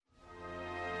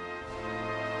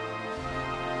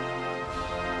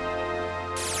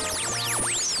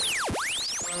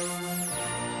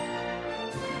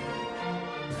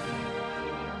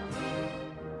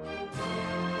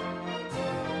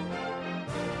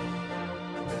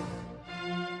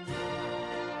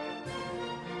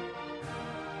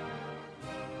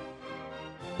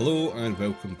Hello and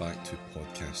welcome back to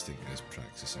Podcasting as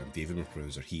Praxis. I'm David, my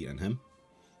pronouns are he and him.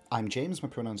 I'm James, my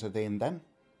pronouns are they and them.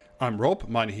 I'm Rob,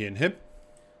 mine are he and him.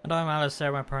 And I'm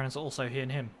Alistair, my pronouns are also he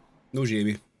and him. No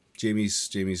Jamie. Jamie's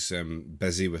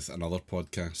busy with another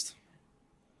podcast.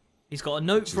 He's got a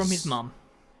note from his mum.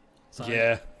 So.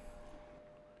 Yeah.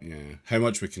 How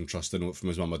much we can trust a note from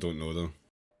his mum, I don't know though.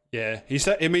 Yeah, he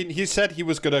said he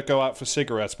was going to go out for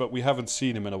cigarettes, but we haven't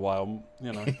seen him in a while,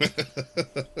 you know.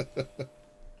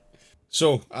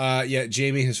 So,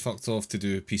 Jamie has fucked off to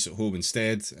do peace at home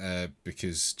instead,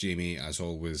 because Jamie, as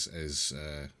always, is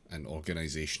an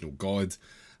organisational god.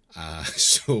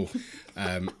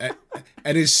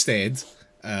 In his stead,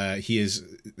 he is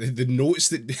the notes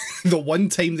that the one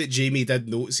time that Jamie did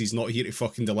notes, he's not here to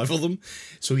fucking deliver them.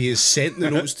 So he has sent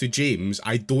the notes to James.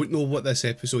 I don't know what this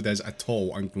episode is at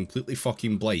all. I'm completely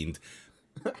fucking blind.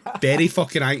 Very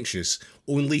fucking anxious.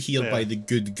 Only here by the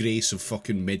good grace of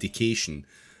fucking medication.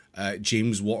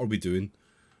 James, what are we doing?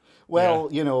 Well,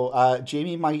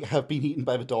 Jamie might have been eaten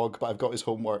by the dog, but I've got his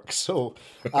homework. So,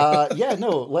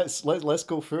 let's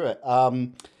go through it.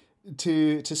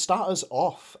 To start us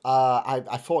off,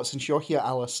 I thought since you're here,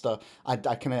 Alistair, I'd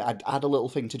add a little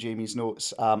thing to Jamie's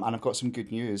notes, and I've got some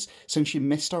good news. Since you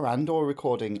missed our Andor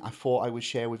recording, I thought I would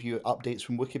share with you updates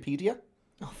from Wikipedia.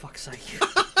 Oh, fuck's sake.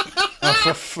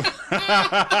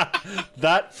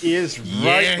 That is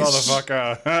right,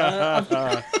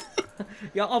 motherfucker.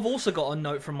 Yeah, I've also got a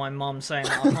note from my mum saying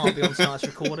that I can't be on tonight's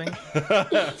recording.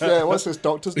 Yeah, what's his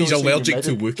doctor's note? He's allergic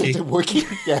to Wookiee.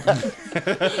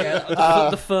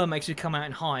 The fur makes me come out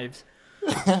in hives.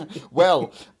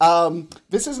 Well,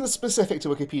 this isn't specific to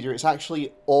Wikipedia. It's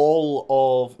actually all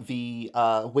of the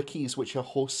wikis which are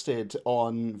hosted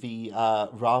on the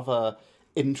rather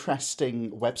interesting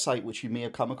website which you may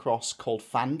have come across called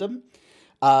Fandom.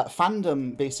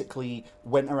 Fandom basically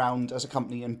went around as a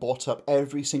company and bought up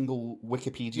every single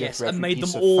Wikipedia for every and made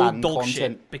piece them of all fan dog content.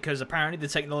 shit because apparently the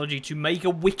technology to make a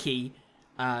wiki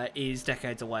is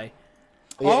decades away.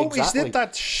 Yeah, Is it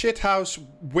that shithouse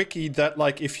wiki that,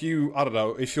 like, if you're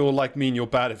like me and you're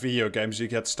bad at video games, you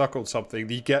get stuck on something,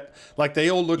 you get, like,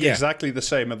 they all look exactly the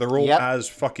same and they're all as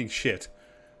fucking shit.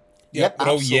 Yep, they're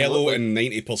all yellow and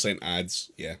 90%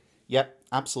 ads, yeah. Yep,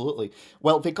 absolutely.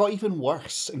 Well, they got even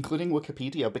worse, including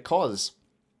Wikipedia, because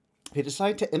they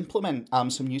decided to implement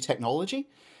some new technology.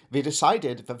 They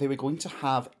decided that they were going to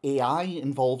have AI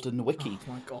involved in the wiki.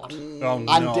 Oh my god. Oh, no.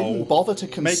 And didn't bother to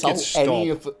consult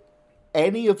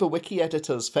any of the wiki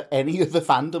editors for any of the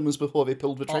fandoms before they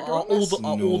pulled the trigger on this.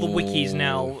 All the wikis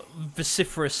now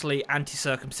vociferously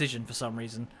anti-circumcision for some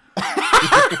reason.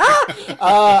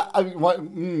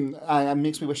 It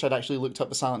makes me wish I'd actually looked up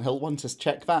the Silent Hill one to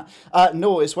check that.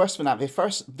 No, it's worse than that.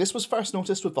 This was first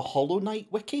noticed with the Hollow Knight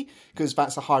wiki, because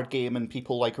that's a hard game and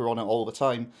people are on it all the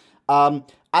time.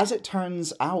 As it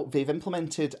turns out, they've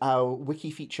implemented a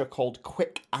wiki feature called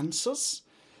Quick Answers.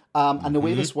 And the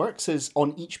way this works is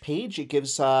on each page, it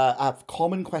gives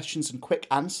common questions and quick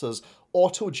answers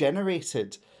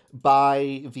auto-generated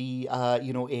by the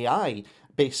AI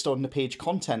based on the page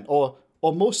content, or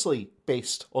mostly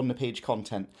based on the page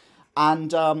content.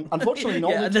 And unfortunately,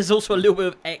 not. Yeah, and there's also a little bit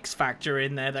of X factor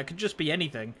in there that could just be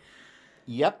anything.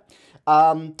 Yep.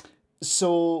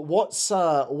 So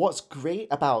what's great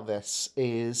about this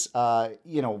is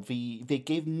they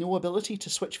gave no ability to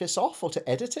switch this off or to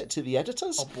edit it to the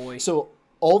editors. Oh boy! So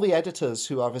all the editors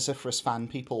who are vociferous fan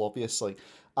people, obviously,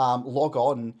 log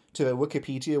on to their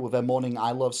Wikipedia with their morning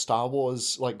 "I love Star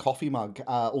Wars" like coffee mug,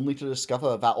 only to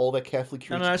discover that all their carefully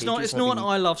curated No, it's not an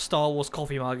 "I love Star Wars"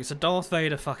 coffee mug. It's a Darth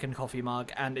Vader fucking coffee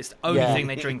mug, and it's the only thing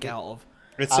they drink out of.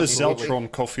 It's Absolutely. A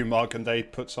Zeltron coffee mug, and they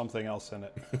put something else in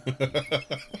it.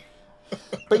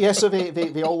 But yeah, so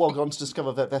they all log on to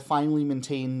discover that their finely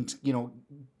maintained,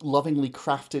 lovingly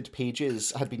crafted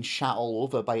pages had been shat all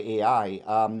over by AI.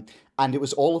 And it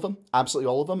was all of them, absolutely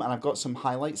all of them. And I've got some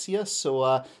highlights here.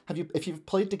 So if you've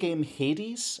played the game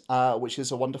Hades, which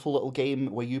is a wonderful little game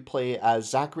where you play as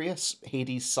Zagreus,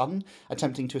 Hades' son,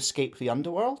 attempting to escape the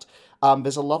underworld,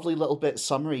 there's a lovely little bit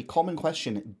summary. Common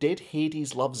question: did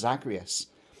Hades love Zagreus?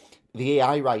 The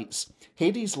AI writes,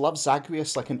 Hades loves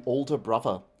Zagreus like an older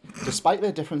brother. Despite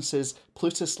their differences,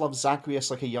 Plutus loves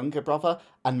Zagreus like a younger brother,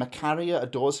 and Macaria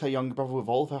adores her younger brother with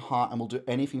all of her heart and will do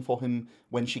anything for him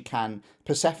when she can.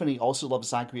 Persephone also loves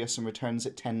Zagreus and returns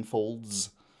it tenfolds.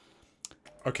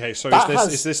 Okay, so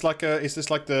is this like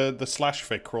the slash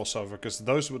fic crossover? Because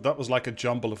that was like a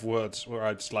jumble of words where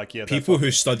I just like, yeah. People who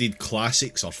studied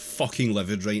classics are fucking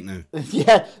livid right now.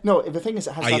 Yeah, no. The thing is,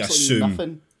 it has absolutely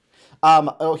nothing.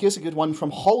 Here's a good one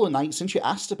from Hollow Knight. Since you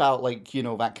asked about, like, you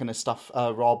know, that kind of stuff,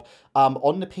 Rob,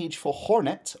 on the page for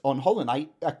Hornet on Hollow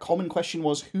Knight, a common question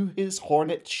was, who is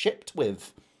Hornet shipped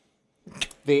with?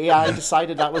 The AI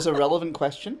decided that was a relevant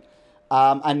question,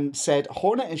 and said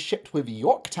Hornet is shipped with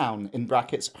Yorktown, in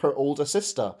brackets, her older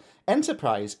sister,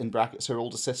 Enterprise, in brackets, her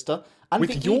older sister, and With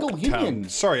the Eagle Yorktown. Union.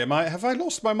 Sorry, have I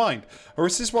lost my mind? Or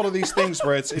is this one of these things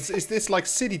where is this like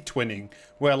city twinning,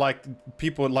 where like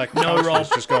people like Rob.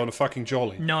 just go on a fucking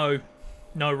jolly? No,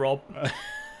 Rob.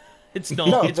 It's not.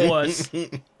 No, it's worse.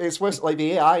 It's worse. Like,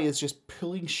 the AI is just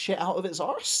pulling shit out of its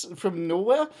arse from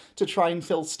nowhere to try and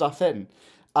fill stuff in.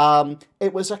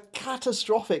 It was a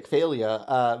catastrophic failure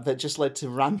that just led to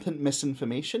rampant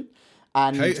misinformation.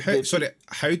 And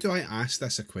how do I ask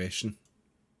this a question?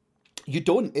 You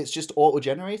don't. It's just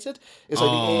auto-generated. It's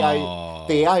like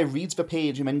the AI reads the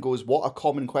page and then goes, what are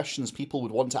common questions people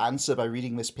would want to answer by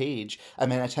reading this page, and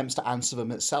then attempts to answer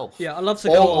them itself. Yeah, I love to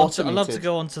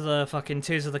go onto the fucking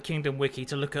Tears of the Kingdom wiki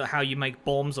to look at how you make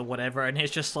bombs or whatever, and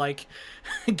it's just like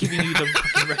giving you the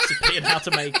fucking recipe on how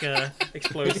to make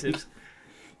explosives.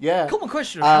 Yeah. Common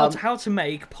question: how to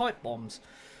make pipe bombs.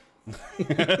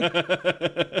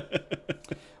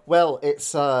 Well,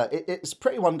 it's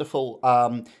pretty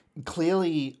wonderful.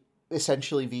 Clearly,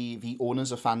 essentially, the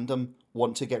owners of fandom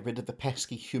want to get rid of the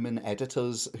pesky human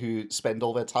editors who spend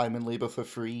all their time and labor for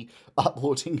free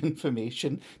uploading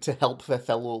information to help their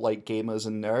fellow like gamers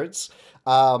and nerds.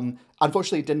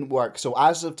 Unfortunately, it didn't work. So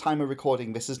as of time of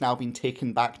recording, this has now been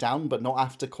taken back down, but not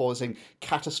after causing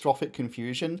catastrophic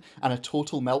confusion and a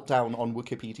total meltdown on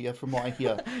Wikipedia, from what I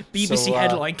hear. BBC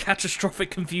headline: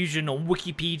 catastrophic confusion on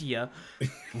Wikipedia.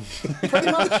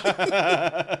 Pretty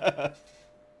much.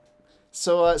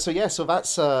 So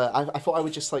that's. I thought I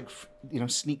would just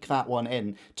sneak that one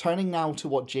in. Turning now to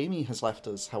what Jamie has left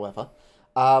us, however,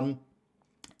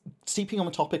 steeping on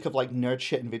the topic of like nerd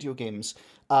shit in video games,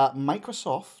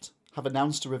 Microsoft have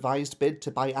announced a revised bid to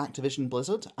buy Activision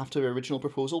Blizzard after their original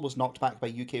proposal was knocked back by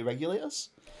UK regulators.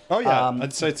 Oh yeah,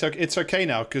 I'd say it's okay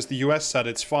now because the US said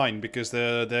it's fine because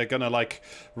they're gonna like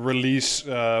release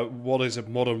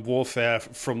Modern Warfare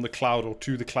from the cloud or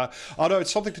to the cloud. Oh no,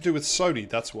 it's something to do with Sony.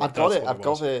 That's what I've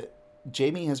got it.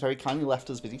 Jamie has very kindly left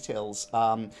us the details.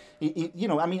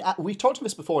 We talked about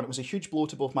this before, and it was a huge blow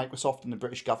to both Microsoft and the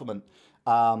British government.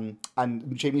 And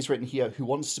Jamie's written here, who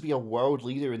wants to be a world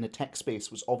leader in the tech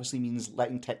space, which obviously means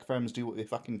letting tech firms do what they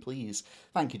fucking please.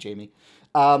 Thank you, Jamie.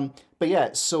 But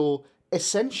yeah, so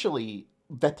essentially,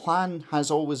 their plan has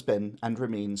always been and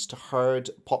remains to herd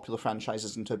popular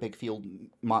franchises into a big field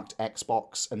marked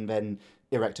Xbox and then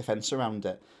erect a fence around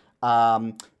it.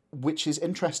 Which is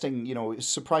interesting, it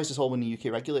surprised us all when the UK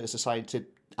regulators decided to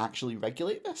actually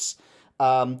regulate this.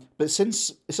 But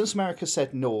since America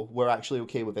said, no, we're actually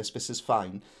okay with this is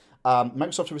fine,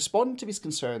 Microsoft responded to these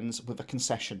concerns with a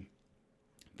concession.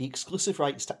 The exclusive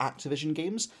rights to Activision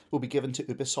games will be given to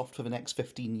Ubisoft for the next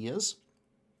 15 years.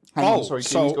 That's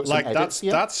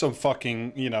some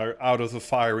fucking out of the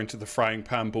fire into the frying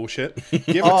pan bullshit.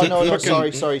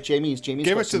 Sorry, Jamie's.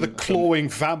 Give it to the clawing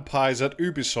vampires at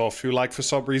Ubisoft who, like, for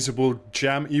some reason will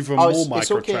jam even more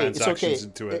microtransactions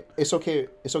into it. It's okay,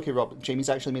 Rob. Jamie's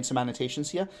actually made some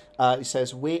annotations here. He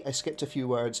says, "Wait, I skipped a few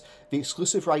words. The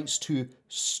exclusive rights to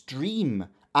stream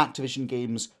Activision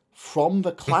games from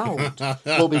the cloud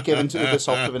will be given to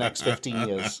Ubisoft for the next 15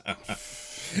 years."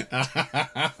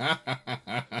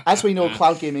 As we know,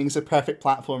 cloud gaming is a perfect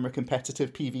platform for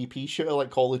competitive PvP shooter like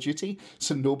Call of Duty,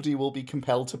 so nobody will be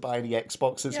compelled to buy any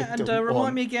Xboxes. Yeah, and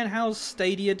remind me again, how's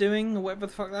Stadia doing, or whatever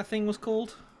the fuck that thing was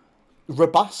called?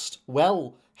 Robust,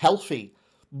 well, healthy,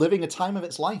 living a time of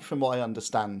its life, from what I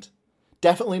understand.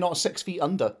 Definitely not 6 feet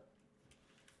under.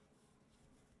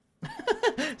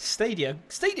 Stadia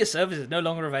service is no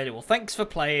longer available. Thanks for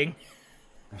playing.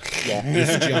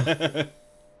 Yeah.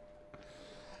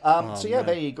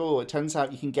 There you go. It turns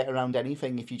out you can get around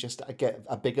anything if you just get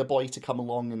a bigger boy to come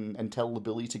along and tell the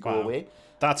bully to go away.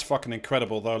 That's fucking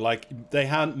incredible, though. Like, they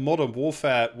had Modern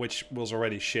Warfare, which was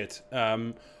already shit,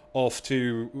 off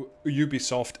to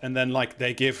Ubisoft, and then, like,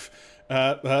 they give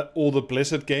all the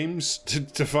Blizzard games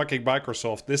to fucking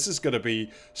Microsoft. This is going to be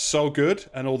so good,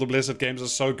 and all the Blizzard games are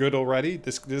so good already.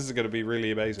 This is going to be really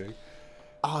amazing.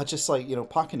 Just like,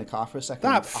 park in the car for a second.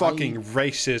 That fucking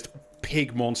racist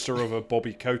pig monster of a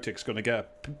Bobby Kotick's going to get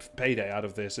a payday out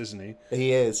of this, isn't he?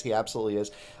 He is. He absolutely is.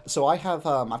 So I've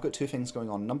got two things going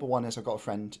on. Number one is I've got a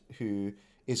friend who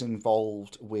is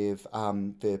involved with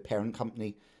the parent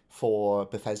company for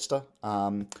Bethesda,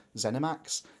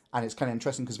 ZeniMax, and it's kind of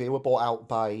interesting because they were bought out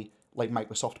by like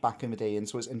Microsoft back in the day, and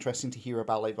so it's interesting to hear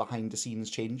about like behind the scenes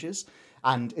changes.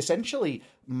 And essentially,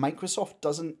 Microsoft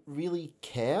doesn't really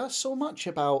care so much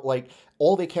about like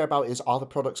all they care about is are the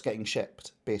products getting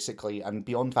shipped, basically, and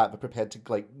beyond that, they're prepared to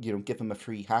like give them a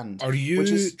free hand. Are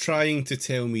you trying to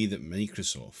tell me that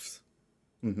Microsoft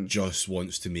just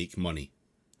wants to make money?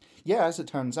 Yeah, as it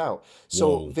turns out. So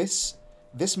Whoa.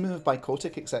 this move by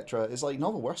Kotick, etc., is like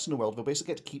not the worst in the world. They'll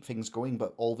basically get to keep things going,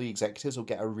 but all the executives will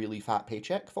get a really fat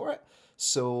paycheck for it.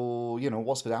 So,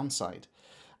 what's the downside?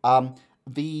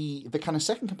 The kind of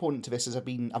second component to this is I've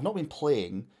not been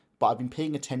playing, but I've been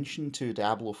paying attention to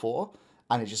Diablo 4,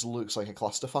 and it just looks like a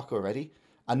clusterfuck already.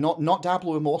 And not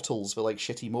Diablo Immortals, the like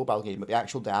shitty mobile game, but the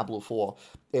actual Diablo 4.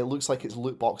 It looks like it's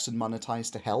loot boxed and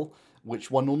monetized to hell,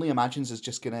 which one only imagines is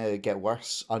just gonna get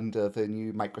worse under the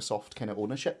new Microsoft kind of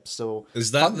ownership. So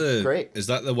Is that great. Is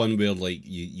that the one where like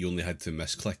you only had to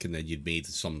misclick and then you'd made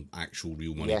some actual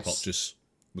real money purchase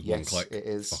with one click? It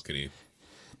is. Fucking A.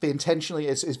 They intentionally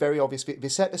is very obvious. They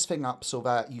set this thing up so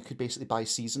that you could basically buy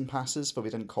season passes, but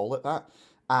we didn't call it that.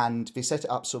 And they set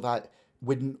it up so that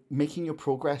when making your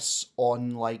progress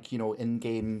on like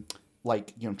in-game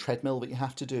treadmill that you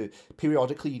have to do,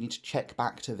 periodically you need to check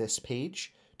back to this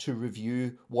page to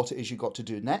review what it is you got to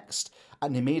do next.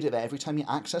 And they made it that every time you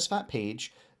access that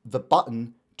page, the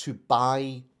button to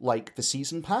buy like the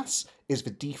season pass is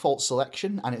the default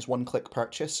selection, and it's one-click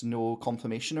purchase, no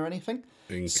confirmation or anything.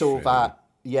 Incredible. So that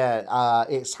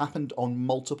it's happened on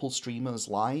multiple streamers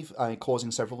live, causing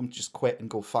several of them to just quit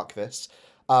and go fuck this.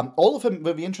 All of them.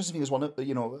 But the interesting thing is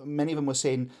many of them were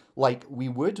saying like we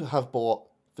would have bought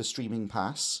the streaming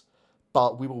pass,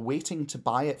 but we were waiting to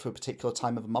buy it for a particular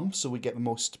time of the month so we get the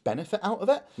most benefit out of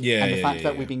it. Yeah, and the fact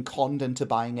that we've been conned into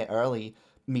buying it early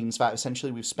means that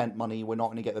essentially we've spent money we're not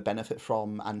going to get the benefit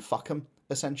from, and fuck them,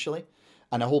 essentially.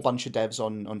 And a whole bunch of devs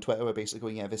on Twitter were basically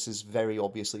going, yeah, this is very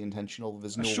obviously intentional.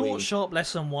 There's no way. Sharp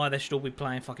lesson why they should all be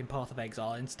playing fucking Path of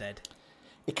Exile instead.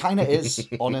 It kind of is,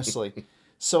 honestly.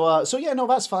 So yeah, no,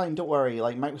 that's fine. Don't worry.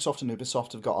 Like Microsoft and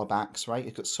Ubisoft have got our backs, right?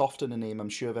 It's got soft in the name. I'm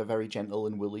sure they're very gentle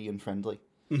and woolly and friendly.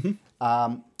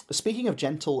 Mm-hmm. Speaking of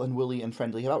gentle and woolly and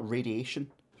friendly, how about radiation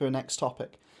for our next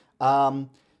topic?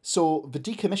 So the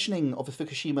decommissioning of the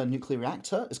Fukushima nuclear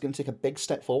reactor is going to take a big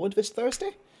step forward this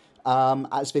Thursday,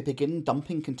 as they begin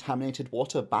dumping contaminated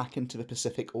water back into the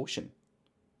Pacific Ocean.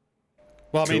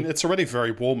 Well, I mean, it's already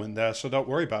very warm in there, so don't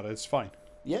worry about it. It's fine.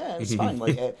 Yeah, it's fine.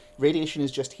 Like radiation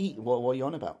is just heat. What are you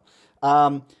on about?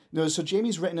 No, so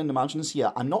Jamie's written in the margins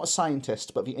here, I'm not a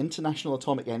scientist, but the International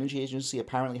Atomic Energy Agency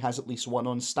apparently has at least one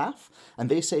on staff, and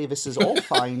they say this is all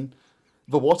fine.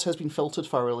 The water has been filtered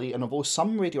thoroughly, and although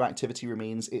some radioactivity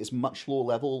remains, it is much lower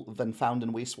level than found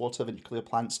in wastewater that nuclear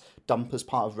plants dump as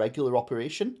part of regular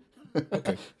operation.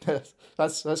 Okay.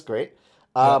 That's great.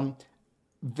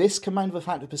 This, combined with the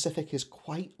fact the Pacific is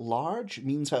quite large,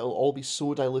 means that it will all be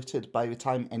so diluted by the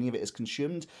time any of it is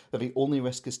consumed that the only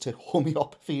risk is to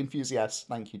homeopathy enthusiasts.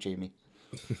 Thank you, Jamie.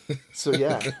 So,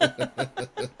 yeah.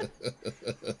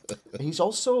 He's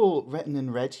also written in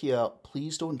red here,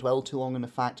 please don't dwell too long on the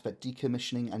fact that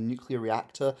decommissioning a nuclear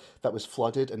reactor that was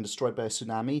flooded and destroyed by a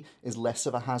tsunami is less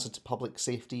of a hazard to public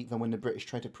safety than when the British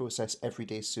try to process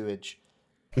everyday sewage.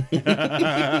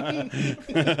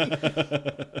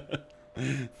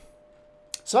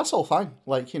 So that's all fine.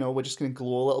 Like, we're just going to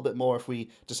glow a little bit more if we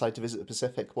decide to visit the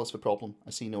Pacific. What's the problem? I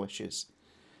see no issues.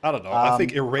 I don't know. I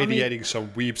think irradiating some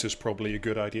weebs is probably a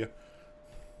good idea.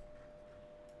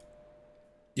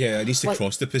 Yeah, it needs to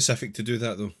cross the Pacific to do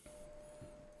that, though.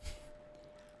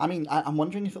 I mean, I'm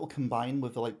wondering if it'll combine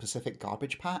with the Pacific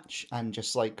Garbage Patch and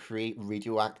just create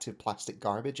radioactive plastic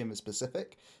garbage in the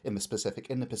Pacific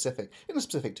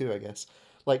too, I guess.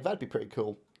 That'd be pretty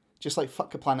cool. Just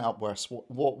fuck a planet up worse.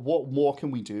 What more can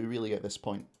we do really at this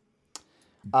point?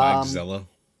 Bagzilla.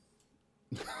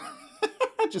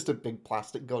 Just a big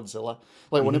plastic Godzilla,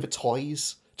 one of the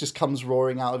toys just comes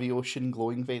roaring out of the ocean,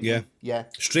 glowing faintly. Yeah.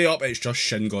 Straight up, it's just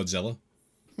Shin Godzilla.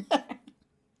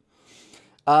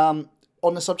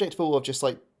 On the subject though of just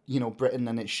Britain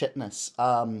and its shitness,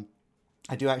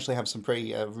 I do actually have some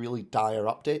pretty really dire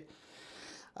update.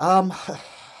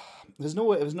 There's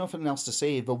nothing else to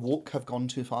say. The woke have gone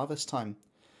too far this time.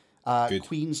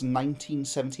 Queen's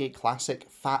 1978 classic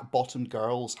Fat Bottomed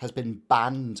Girls has been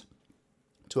banned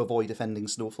to avoid offending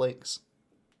snowflakes.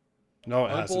 No,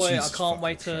 it hasn't. Boy, I can't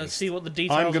wait to see what the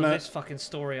details of this fucking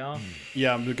story are.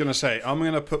 Yeah, I'm going to say, I'm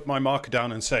going to put my marker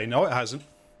down and say, no, it hasn't.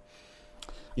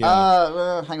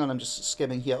 Yeah. Hang on, I'm just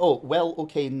skimming here. Oh, well,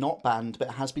 okay, not banned, but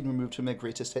it has been removed from their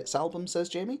greatest hits album, says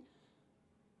Jamie.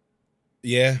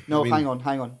 Yeah. No, hang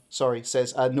on. Sorry,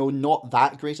 says, no, not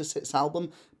that greatest hits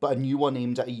album, but a new one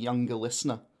aimed at a younger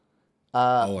listener.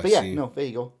 But yeah, no, there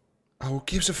you go. Oh, who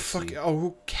gives a fuck? Oh,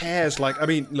 who cares? Like, I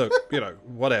mean, look,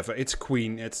 whatever. It's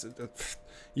Queen. It's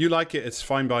you like it. It's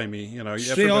fine by me.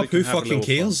 Straight up, who fucking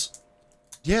cares? Fun.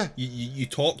 Yeah, you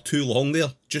talk too long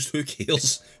there. Just who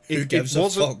cares? Who gives a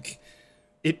fuck?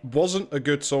 It wasn't a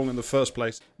good song in the first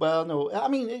place. Well, no, I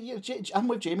mean, I'm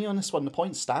with Jamie on this one. The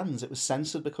point stands. It was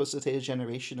censored because today's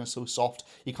generation are so soft.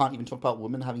 You can't even talk about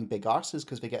women having big arses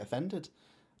because they get offended.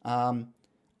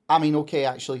 I mean, okay,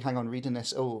 actually, hang on, reading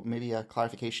this. Oh, maybe a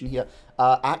clarification here.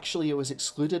 Actually, it was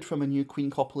excluded from a new Queen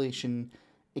compilation,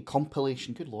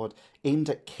 good lord, aimed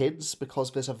at kids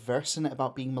because there's a verse in it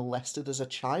about being molested as a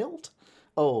child.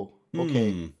 Oh,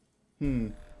 okay.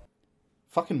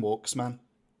 Fucking wokes, man.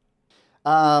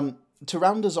 To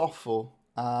round us off, though,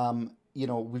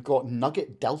 we've got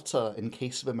Nugget Delta in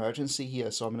case of emergency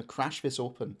here, so I'm going to crash this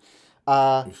open.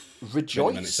 Rejoice.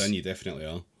 20 minutes in, you definitely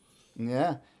are.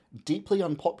 Yeah. Deeply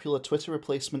unpopular Twitter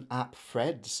replacement app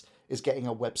Threads is getting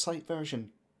a website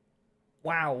version.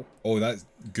 Wow. Oh, that's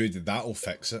good. That'll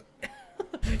fix it.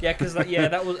 Yeah, because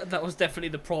that was definitely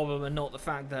the problem, and not the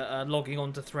fact that logging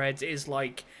onto Threads is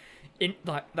like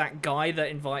that guy that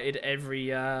invited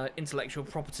every intellectual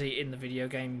property in the video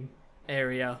game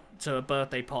area to a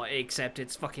birthday party, except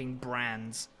it's fucking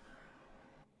brands.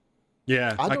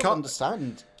 Yeah, I don't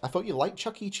understand. I thought you liked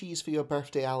Chuck E. Cheese for your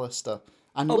birthday, Alistair.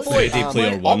 And oh look, boy,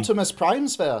 Player One. Optimus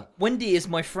Prime's there. Wendy is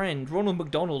my friend. Ronald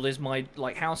McDonald is my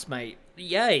housemate.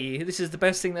 Yay! This is the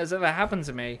best thing that's ever happened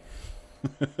to me.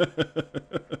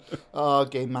 Oh,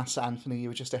 Game Master Anthony, you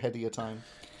were just ahead of your time.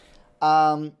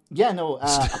 Apparently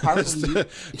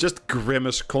just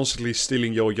Grimace constantly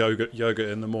stealing your yogurt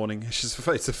in the morning. It's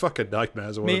a fucking nightmare.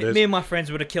 Is what it is. Me and my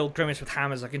friends would have killed Grimace with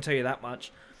hammers. I can tell you that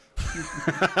much.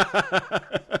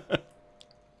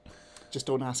 Just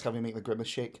don't ask how we make the Grimace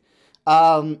shake.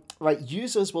 Right,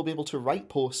 users will be able to write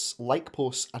posts, like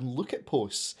posts, and look at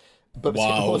posts. But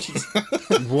wow.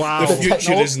 Wow. The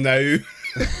future is now.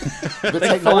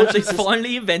 They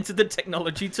finally invented the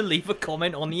technology to leave a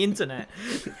comment on the internet.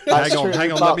 Hang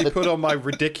on. Let me put on my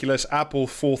ridiculous Apple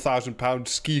 £4,000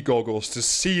 ski goggles to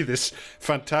see this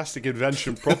fantastic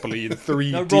invention properly in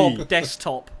 3D. No, Rob,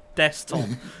 desktop.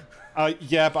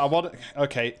 Yeah, but I want.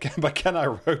 Okay, but can I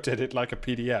rotate it like a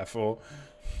PDF or?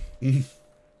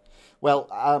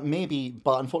 Well, maybe,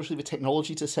 but unfortunately the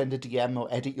technology to send a DM or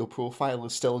edit your profile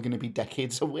is still going to be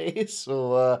decades away,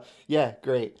 so yeah,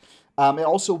 great. It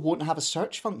also won't have a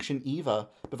search function either,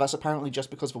 but that's apparently just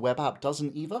because the web app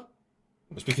doesn't either.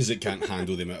 It's because it can't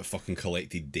handle the amount of fucking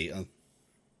collected data.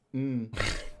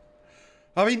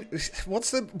 I mean,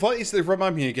 what is the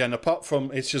remind me again, apart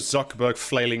from it's just Zuckerberg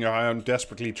flailing around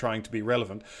desperately trying to be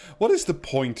relevant, what is the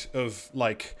point of,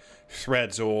 like,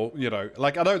 Threads or,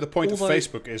 like, I know the point of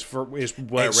Facebook is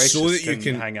where racists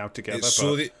can hang out together.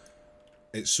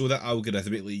 It's so that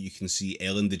algorithmically you can see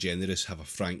Ellen DeGeneres have a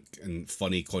frank and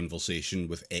funny conversation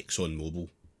with ExxonMobil.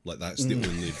 Like, that's the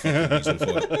only fucking reason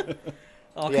for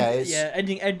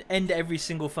it. End every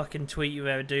single fucking tweet you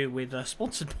ever do with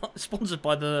sponsored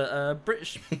by the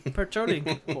British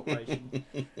Petroleum Corporation.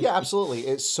 Yeah, absolutely.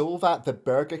 It's so that the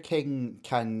Burger King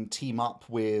can team up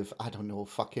with, I don't know,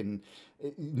 fucking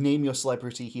name your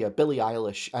celebrity here, Billie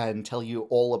Eilish, and tell you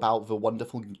all about the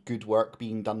wonderful good work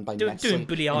being done by Nestle doing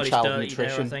Billie Eilish child dirty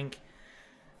nutrition. there, I think.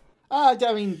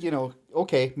 I mean,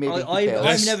 okay, maybe.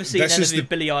 I've never seen any of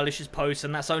Billie Eilish's posts,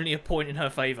 and that's only a point in her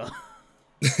favour.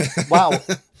 Wow.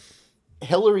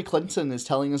 Hillary Clinton is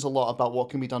telling us a lot about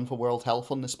what can be done for world health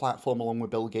on this platform, along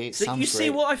with Bill Gates. So you see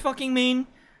what I fucking mean?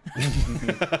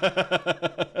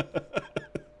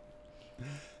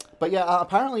 But yeah,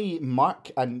 apparently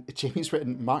Mark, and Jamie's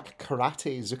written Mark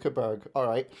Karate Zuckerberg,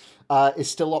 alright, is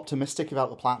still optimistic about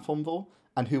the platform though,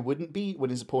 and who wouldn't be when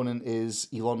his opponent is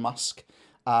Elon Musk,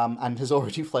 and has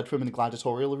already fled from a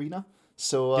gladiatorial arena.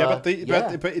 So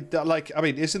like, I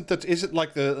mean, is it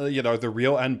like the the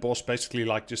real end boss basically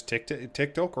like just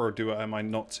TikTok, or am I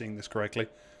not seeing this correctly?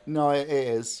 No, it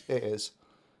is.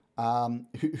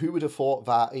 Who would have thought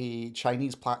that a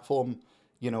Chinese platform,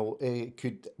 it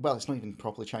could, well, it's not even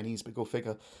properly Chinese, but go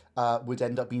figure, would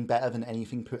end up being better than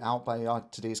anything put out by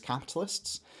today's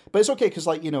capitalists. But it's okay because,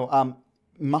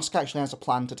 Musk actually has a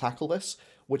plan to tackle this,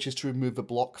 which is to remove the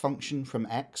block function from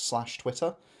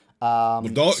X/Twitter. We're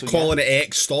not calling it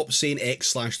X. Stop saying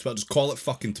X/Twitter. Just call it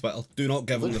fucking Twitter. Do not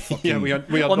give them the fucking... Yeah,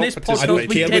 we are on not this participating. I don't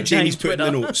care what Jamie's put in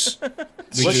the Twitter. notes.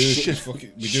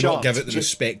 We do not give it the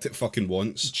respect it fucking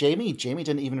wants. Jamie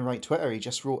didn't even write Twitter. He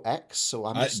just wrote X, so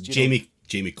I'm just...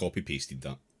 Jamie copy-pasted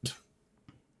that.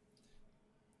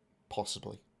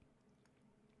 Possibly.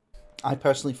 I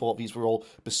personally thought these were all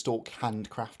bespoke,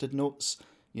 handcrafted notes,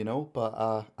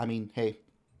 but, I mean, hey,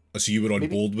 So you were on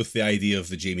board with the idea of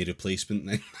the Jamie replacement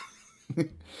then?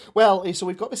 Well, so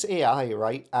we've got this AI,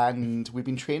 right? And we've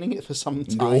been training it for some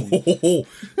time. No.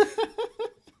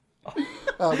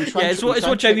 It's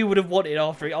what Jamie would have wanted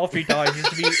after he dies.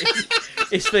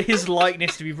 Is for his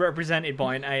likeness to be represented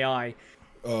by an AI.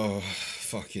 Oh,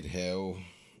 fucking hell.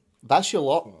 That's your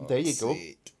lot. There you go.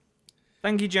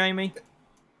 Thank you, Jamie.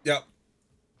 Yep.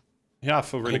 Yeah, I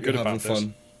feel really good about this.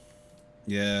 Fun.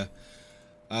 Yeah.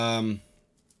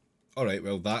 Alright,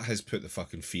 well, that has put the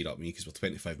fucking feet up me because we're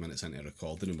 25 minutes into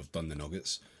recording and we've done the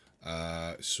nuggets.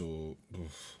 So...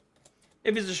 Oof.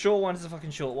 If it's a short one, it's a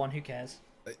fucking short one. Who cares?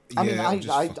 I mean,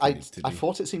 I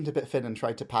thought it seemed a bit thin and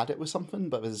tried to pad it with something,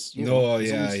 but it was... Yeah,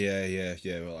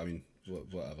 well, I mean...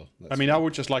 Whatever. I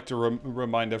would just like to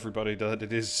remind everybody that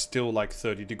it is still like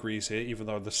 30 degrees here, even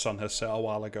though the sun has set a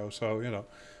while ago, so, you know.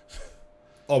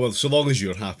 Oh, well, so long as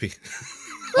you're happy.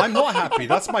 I'm not happy,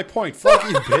 that's my point. Fuck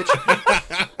you,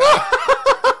 bitch.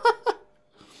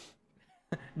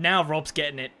 Now Rob's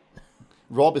getting it.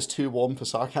 Rob is too warm for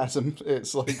sarcasm.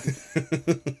 It's like...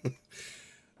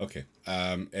 Okay,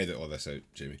 edit all this out,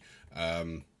 Jamie.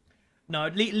 No,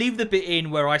 leave the bit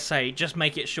in where I say, just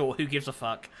make it short, who gives a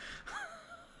fuck?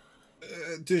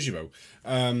 Do as you will.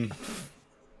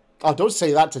 Oh, don't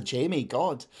say that to Jamie,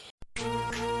 God.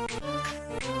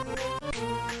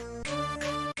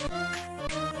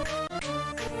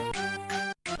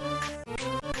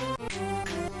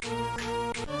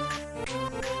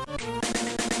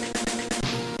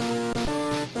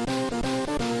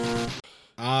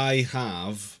 I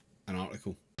have an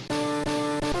article.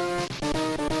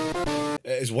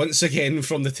 It is once again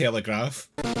from the Telegraph.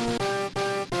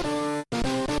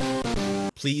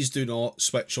 Please do not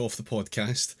switch off the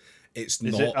podcast. Is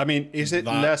it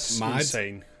less mad.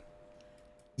 insane?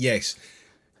 Yes.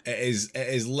 It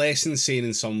is less insane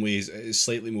in some ways. It is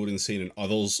slightly more insane in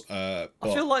others. I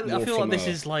feel like this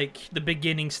is like the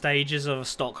beginning stages of a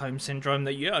Stockholm syndrome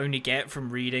that you only get from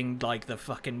reading like the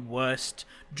fucking worst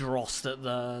dross that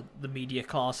the media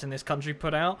class in this country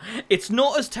put out. It's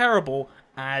not as terrible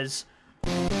as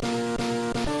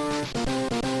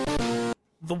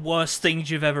the worst things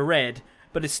you've ever read,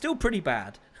 but it's still pretty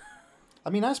bad.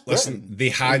 I mean, that's Britain. Listen, they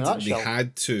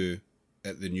had to.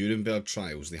 At the Nuremberg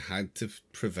trials, they had to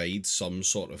provide some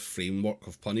sort of framework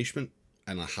of punishment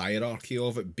and a hierarchy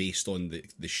of it based on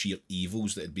the sheer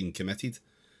evils that had been committed.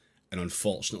 And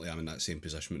unfortunately, I'm in that same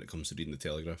position when it comes to reading the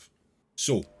Telegraph.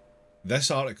 So, this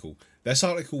article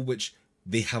which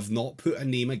they have not put a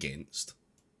name against.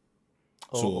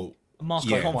 So,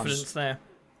 mask of confidence there.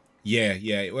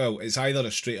 Yeah. Well, it's either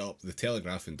a straight up, the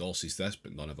Telegraph endorses this,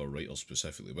 but none of our writers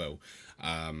specifically will.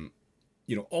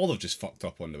 All have just fucked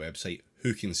up on the website.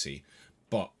 Who can say?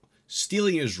 But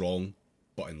stealing is wrong,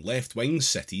 but in left-wing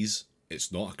cities,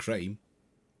 it's not a crime.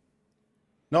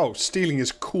 No, stealing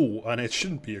is cool, and it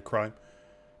shouldn't be a crime.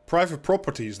 Private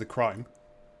property is the crime.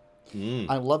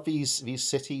 I love these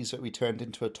cities that we turned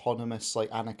into autonomous, like,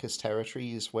 anarchist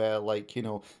territories where, like,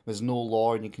 there's no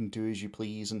law and you can do as you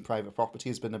please and private property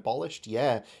has been abolished.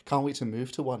 Yeah, can't wait to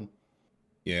move to one.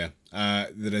 Yeah,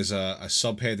 there is a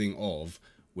subheading of,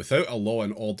 without a law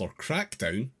and order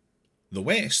crackdown, the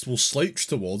West will slouch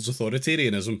towards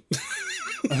authoritarianism.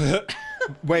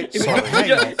 Wait,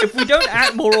 if we don't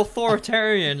act more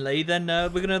authoritarianly, then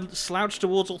we're going to slouch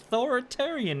towards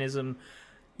authoritarianism.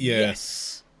 Yeah.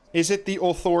 Yes. Is it the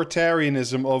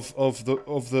authoritarianism of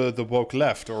the woke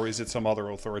left, or is it some other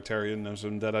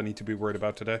authoritarianism that I need to be worried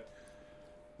about today?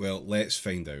 Well, let's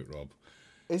find out, Rob.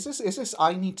 Is this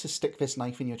I need to stick this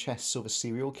knife in your chest so the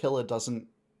serial killer doesn't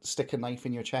stick a knife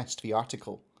in your chest, the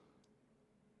article?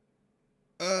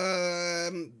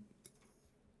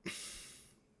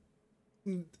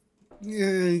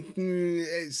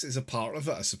 It's a part of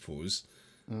it, I suppose.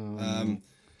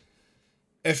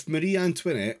 If Marie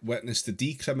Antoinette witnessed the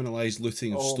decriminalised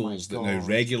looting of stores that now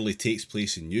regularly takes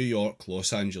place in New York,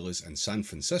 Los Angeles and San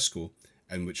Francisco,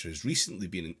 and which has recently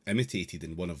been imitated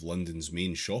in one of London's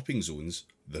main shopping zones,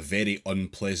 the very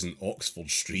unpleasant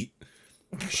Oxford Street,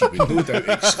 she would no doubt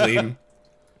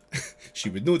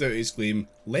exclaim,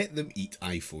 let them eat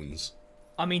iPhones.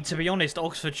 I mean, to be honest,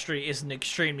 Oxford Street is an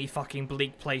extremely fucking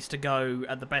bleak place to go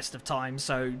at the best of times,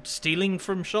 so stealing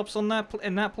from shops in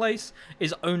that place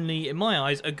is only, in my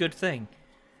eyes, a good thing.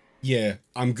 Yeah,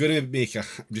 I'm going to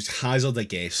just hazard a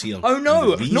guess here. Oh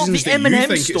no, not the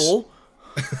M&Ms store!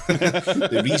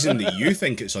 The reason that you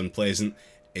think it's unpleasant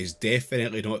is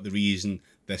definitely not the reason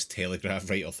this Telegraph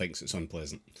writer thinks it's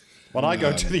unpleasant. When I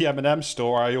go to the M&M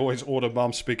store, I always order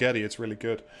mum spaghetti. It's really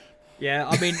good. Yeah,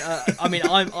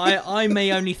 I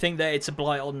may only think that it's a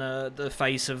blight on the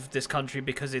face of this country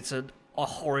because it's a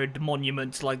horrid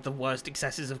monument to like the worst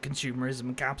excesses of consumerism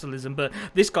and capitalism. But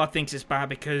this guy thinks it's bad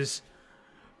because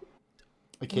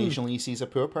occasionally he sees a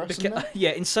poor person.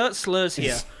 yeah, insert slurs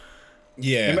here.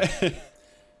 Yeah.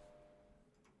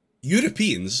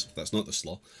 Europeans, that's not the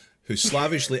slur, who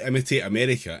slavishly imitate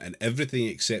America in everything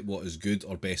except what is good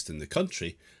or best in the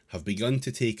country, have begun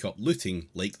to take up looting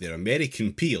like their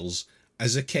American peers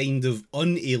as a kind of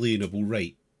unalienable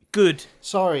right. Good.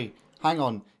 Sorry, hang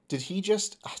on. Did he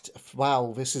just...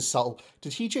 Wow, this is subtle.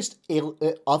 Did he just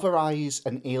otherize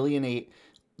and alienate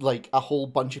like a whole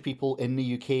bunch of people in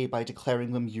the UK by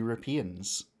declaring them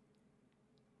Europeans?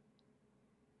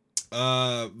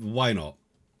 Why not?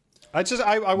 I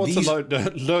want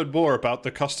to learn more about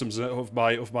the customs of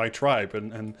my tribe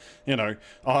and you know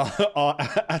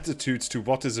our attitudes to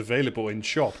what is available in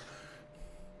shop.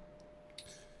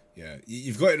 Yeah,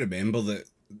 you've got to remember that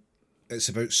it's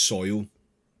about soil,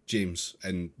 James,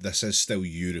 and this is still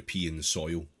European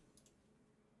soil,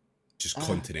 just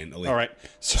continentally. All right,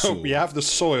 so we have the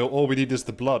soil. All we need is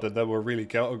the blood, and then we're really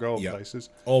go places.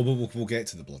 Oh, we'll get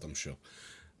to the blood, I'm sure.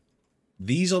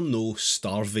 These are no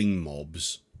starving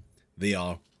mobs. They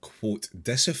are, quote,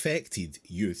 disaffected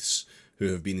youths who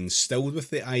have been instilled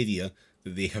with the idea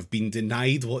that they have been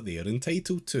denied what they are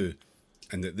entitled to,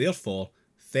 and that therefore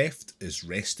theft is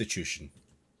restitution.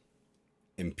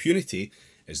 Impunity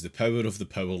is the power of the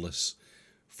powerless.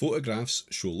 Photographs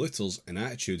show looters in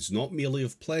attitudes not merely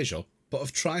of pleasure, but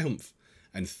of triumph,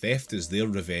 and theft is their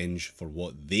revenge for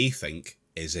what they think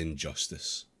is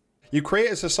injustice. You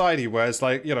create a society where it's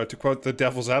like, you know, to quote the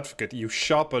devil's advocate, you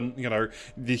sharpen, you know,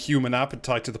 the human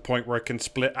appetite to the point where it can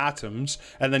split atoms,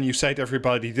 and then you say to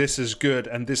everybody, this is good,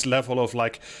 and this level of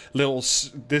like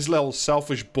this little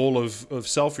selfish ball of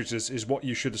selfishness is what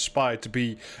you should aspire to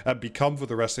be and become for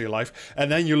the rest of your life. And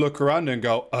then you look around and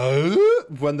go, oh,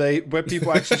 when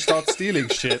people actually start stealing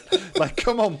shit. Like,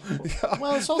 come on.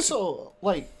 Well, it's also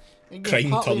like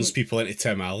Crime turns people into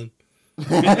Tim Allen.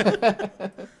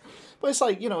 But it's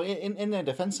like, you know, in their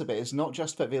defence of it, it's not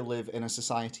just that they live in a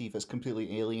society that's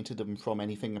completely alienated them from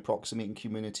anything approximating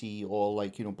community or,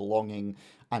 like, you know, belonging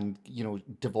and, you know,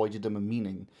 devoided them of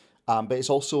meaning. But it's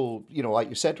also, you know, like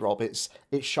you said, Rob, it's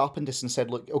sharpened this and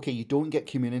said, look, okay, you don't get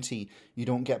community, you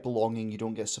don't get belonging, you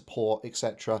don't get support,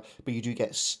 etc., but you do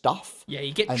get stuff. Yeah,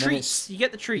 you get treats. You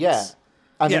get the treats. Yeah.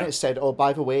 And then it said, oh,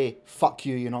 by the way, fuck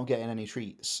you, you're not getting any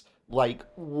treats. Like,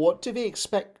 what do they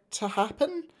expect to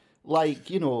happen? Like,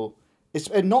 you know...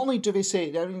 And not only do they say,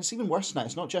 I mean, it's even worse than that.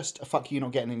 It's not just a fuck you, you're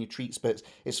not getting any treats, but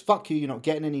it's fuck you, you're not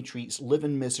getting any treats, live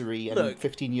in misery, and look,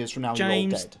 15 years from now,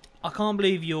 James, you're all dead. I can't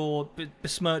believe you're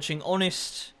besmirching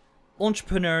honest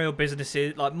entrepreneurial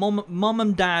businesses, like mom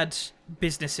and dad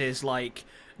businesses like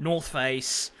North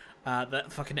Face,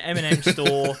 that fucking M&M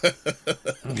store,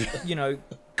 you know,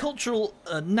 cultural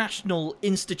national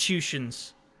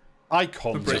institutions.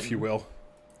 Icons, if you will.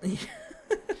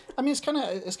 I mean, it's kind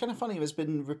of funny. There's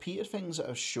been repeated things that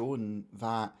have shown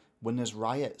that when there's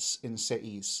riots in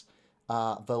cities,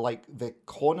 the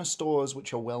corner stores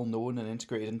which are well known and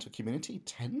integrated into a community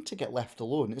tend to get left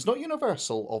alone. It's not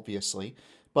universal, obviously,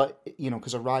 but you know,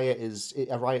 because a riot is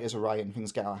a riot and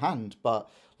things get out of hand. But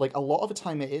like a lot of the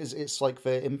time, it's like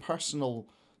the impersonal,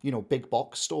 you know, big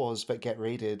box stores that get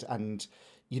raided, and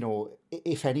you know,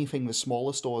 if anything, the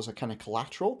smaller stores are kind of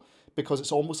collateral. Because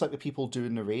it's almost like the people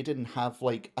doing the raiding have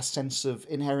like a sense of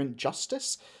inherent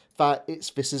justice that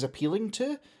this is appealing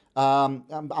to.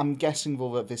 I'm guessing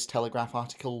though that this Telegraph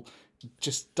article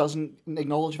just doesn't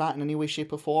acknowledge that in any way,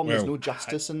 shape, or form. There's no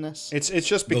justice in this. It's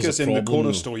just because in the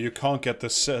corner store you can't get the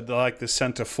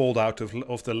center fold out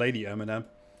of the lady M&M.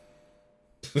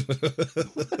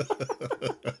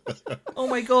 Oh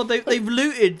my god, they've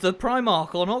looted the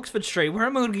Primark on Oxford Street. Where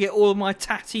am I going to get all of my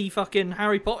tatty fucking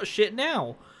Harry Potter shit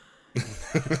now?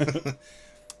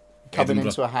 Coming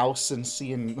into a house and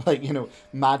seeing, like, you know,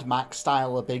 Mad Max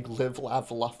style, a big live,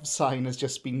 laugh, love sign has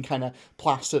just been kind of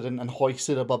plastered and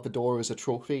hoisted above the door as a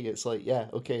trophy. It's like, yeah,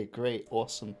 okay, great,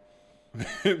 awesome.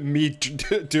 Me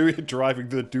driving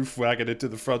the doof wagon into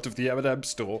the front of the M&M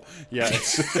store. Yeah,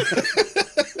 it's...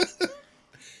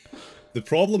 The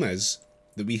problem is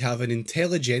that we have an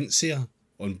intelligentsia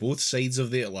on both sides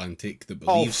of the Atlantic that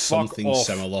believes something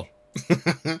similar.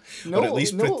 Or at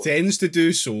least pretends to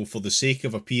do so for the sake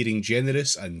of appearing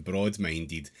generous and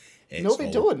broad-minded. No,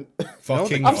 they don't.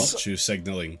 Fucking virtue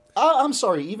signalling. I'm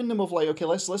sorry, even the most, like, okay,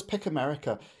 let's pick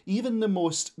America. Even the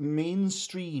most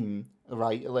mainstream,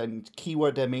 right, and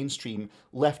keyword there, mainstream,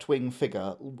 left-wing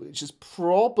figure, which is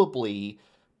probably,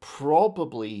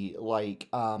 like,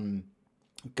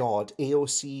 God,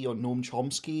 AOC or Noam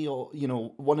Chomsky or, you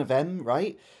know, one of them,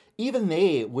 right? even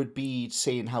they would be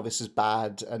saying how this is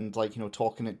bad and, like, you know,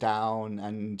 talking it down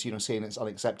and, you know, saying it's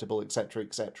unacceptable, etc.,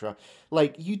 etc.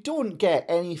 Like, you don't get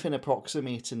anything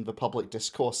approximating the public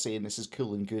discourse saying this is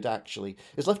cool and good, actually.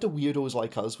 It's left to weirdos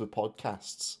like us with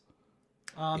podcasts.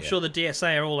 I'm sure the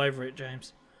DSA are all over it,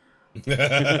 James.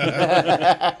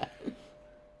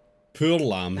 Poor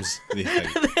lambs, they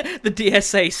think. The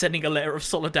DSA sending a letter of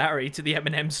solidarity to the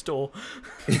M&Ms store.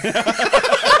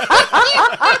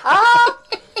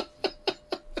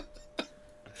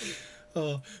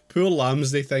 Oh, poor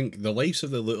lambs, they think. The lives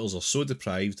of the littles are so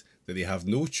deprived that they have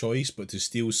no choice but to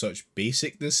steal such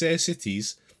basic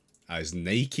necessities as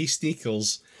Nike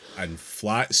sneakers and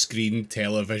flat screen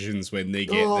televisions when they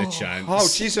get the chance. Oh,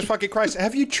 Jesus fucking Christ.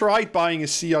 Have you tried buying a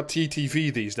CRT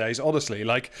TV these days? Honestly,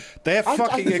 like, they're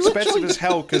fucking expensive as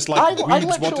hell because, like,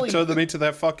 weebs want to turn them into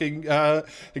their fucking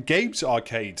games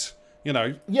arcades. You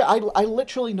know? Yeah, I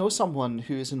literally know someone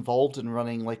who is involved in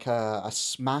running, like, a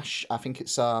Smash, I think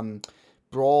it's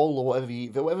Brawl or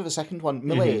whatever the second one,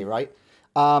 Melee, right?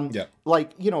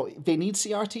 Like, you know, they need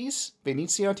CRTs. They need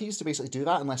CRTs to basically do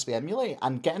that unless they emulate,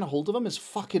 and getting a hold of them is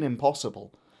fucking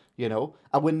impossible, you know?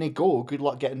 And when they go, good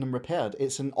luck getting them repaired.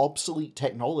 It's an obsolete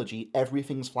technology.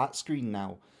 Everything's flat screen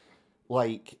now.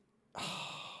 Like,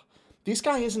 this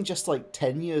guy isn't just, like,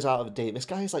 10 years out of date. This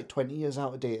guy is, like, 20 years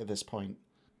out of date at this point.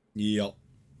 Yep.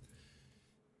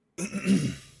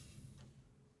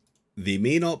 They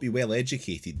may not be well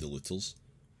educated, the looters,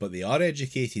 but they are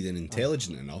educated and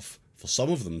intelligent enough for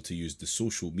some of them to use the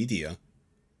social media.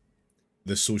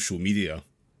 The social media.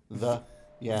 The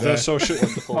social...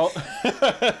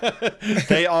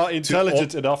 They are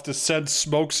intelligent enough to send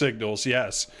smoke signals,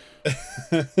 yes.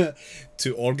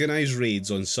 To organise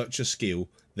raids on such a scale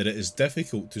that it is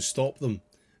difficult to stop them.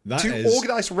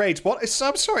 Organise raids? What?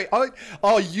 I'm sorry.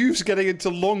 Are you getting into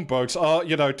longboats?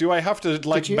 You know, do I have to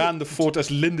man the fort as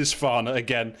Lindisfarne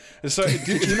again? So,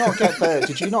 did you not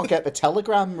get the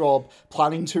telegram, Rob?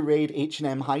 Planning to raid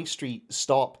H&M High Street?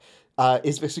 Stop.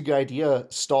 Is this a good idea?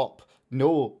 Stop.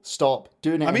 No. Stop.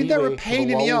 Doing it. I mean, anyway, they're a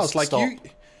pain in the ass. Like stop.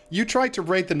 You tried to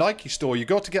raid the Nike store. You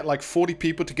got to get like 40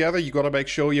 people together. You got to make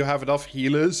sure you have enough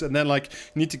healers, and then like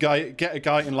you need to get a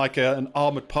guy in like an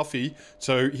armored puffy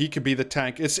so he can be the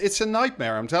tank. It's a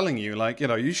nightmare. I'm telling you. Like, you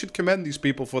know, you should commend these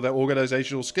people for their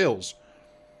organizational skills.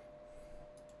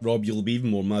 Rob, you'll be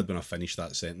even more mad when I finish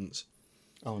that sentence.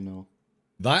 Oh no.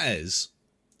 That is,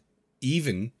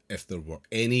 even if there were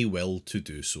any will to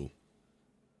do so.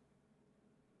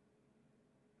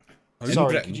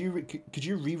 Sorry, Britain, could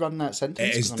you rerun that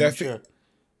sentence? It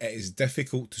is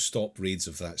difficult to stop raids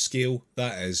of that scale.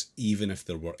 That is, even if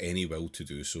there were any will to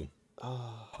do so.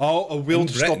 Oh, a will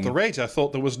to stop the raids. I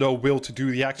thought there was no will to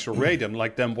do the actual raid. I'm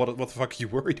like, then what the fuck are you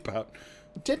worried about?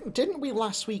 Didn't we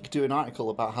last week do an article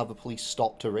about how the police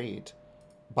stopped a raid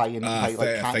by catching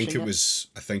it? I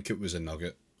think it was a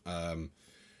nugget.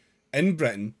 In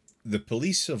Britain, the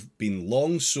police have been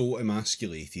long so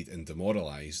emasculated and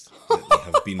demoralised that they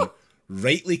have been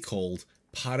rightly called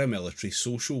paramilitary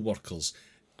social workers.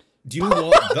 Do you know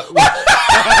what?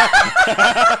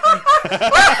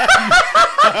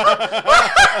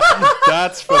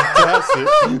 That's fantastic.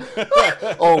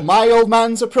 Oh, my old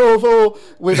man's a provo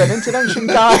with an intervention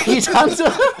guide.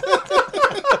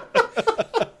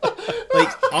 Like,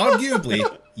 arguably,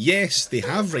 yes, they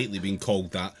have rightly been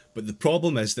called that, but the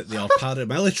problem is that they are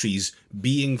paramilitaries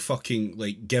being fucking,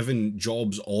 like, given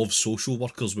jobs of social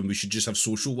workers when we should just have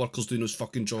social workers doing those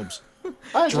fucking jobs.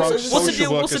 What's the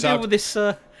deal with this?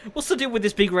 What's the deal with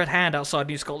this big red hand outside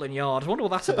New Scotland Yard? I wonder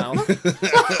what that's about.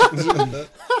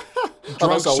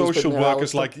 Drunk social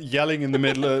workers like yelling in the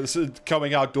middle of,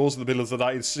 coming outdoors in the middle of the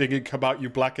night and singing "Come Out You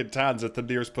Black and Tans" at the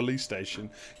nearest police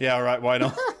station. Yeah, all right, why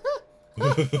not?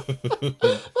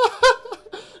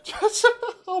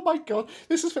 Oh my god,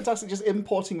 this is fantastic. Just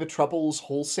importing the troubles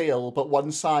wholesale, but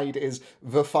one side is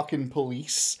the fucking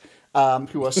police,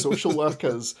 who are social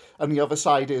workers, and the other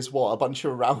side is what, a bunch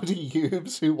of rowdy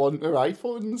youths who want their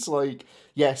iPhones. Like,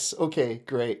 yes, okay,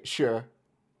 great, sure.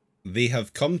 They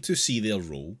have come to see their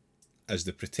role as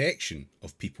the protection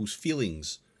of people's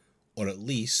feelings, or at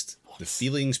least the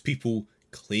feelings people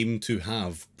claim to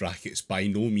have. Brackets by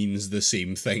no means the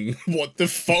same thing. What the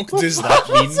fuck does that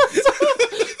mean?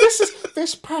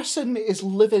 This person is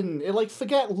living, like,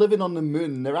 forget living on the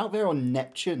moon. They're out there on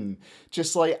Neptune,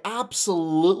 just, like,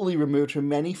 absolutely removed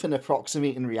from anything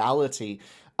approximating reality.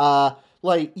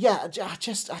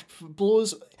 Just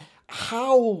blows.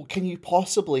 How can you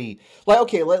possibly, like,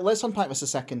 okay, let's unpack this a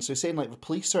second. So saying, like, the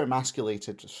police are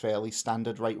emasculated, fairly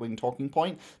standard right-wing talking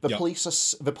point. The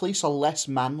police are less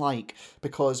man-like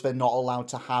because they're not allowed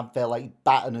to have their, like,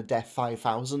 Baton of Death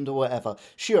 5000 or whatever.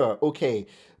 Sure, okay.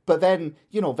 but then,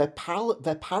 they're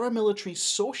paramilitary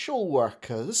social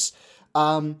workers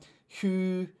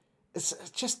who it's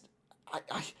just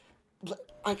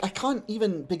I can't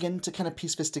even begin to kind of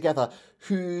piece this together,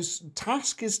 whose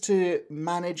task is to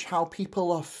manage how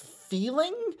people are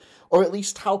feeling, or at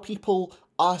least how people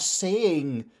are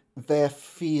saying they're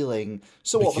feeling.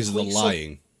 So because they're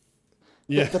lying.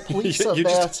 The police are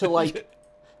there to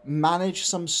manage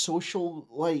some social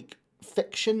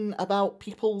fiction about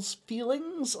people's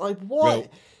feelings. Like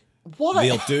what? Well,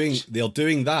 they're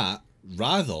doing that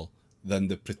rather than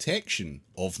the protection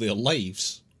of their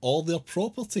lives or their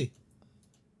property.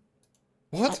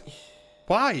 What?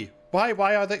 Why?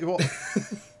 Why are they? What?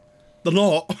 They're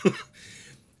not.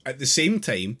 At the same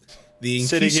time, they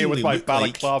sitting here with my look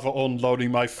balaclava on,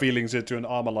 loading my feelings into an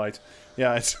Armalite.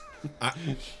 Yeah, it's...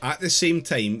 At the same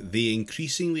time, they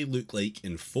increasingly look like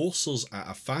enforcers at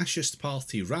a fascist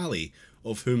party rally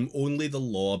of whom only the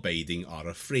law-abiding are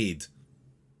afraid.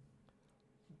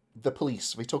 The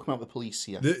police. We're talking about the police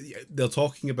here. They're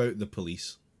talking about the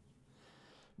police.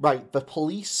 Right, the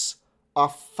police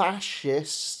are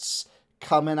fascists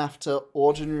coming after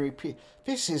ordinary people.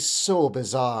 This is so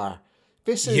bizarre.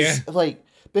 This is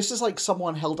this is like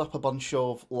someone held up a bunch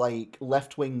of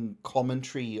left-wing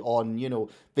commentary on,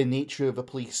 the nature of the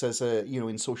police as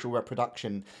in social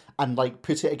reproduction, and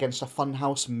put it against a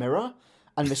funhouse mirror,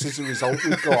 and this is the result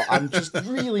we've got. I'm just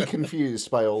really confused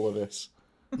by all of this.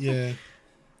 Yeah.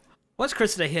 What's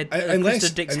Krista here?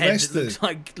 Krista Dick's head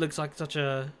looks like such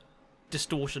a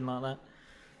distortion like that.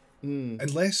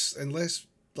 Unless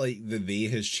the they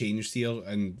has changed here,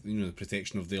 and the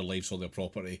protection of their lives or their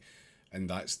property, and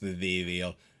that's the they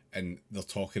there, and they're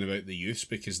talking about the youths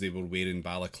because they were wearing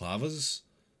balaclavas.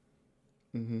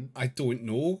 Mm-hmm. I don't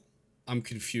know. I'm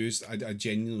confused. I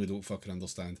genuinely don't fucking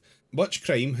understand. Much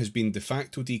crime has been de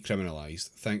facto decriminalised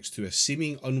thanks to a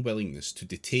seeming unwillingness to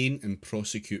detain and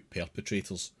prosecute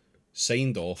perpetrators,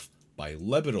 signed off by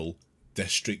liberal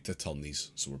district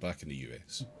attorneys. So we're back in the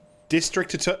US.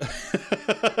 District attorney.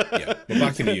 Yeah, we're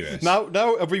back in the US. Now,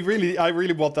 I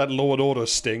really want that Law and Order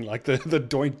sting, like the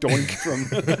doink doink from,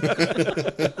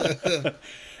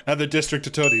 and the district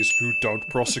attorneys who don't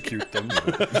prosecute them.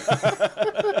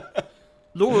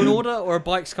 Law and Order or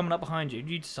bikes coming up behind you?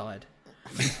 You decide.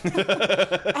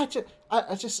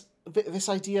 I just this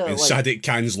idea. In Sadik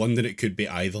Khan's London, it could be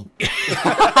either.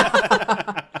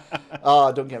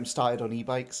 Don't get him started on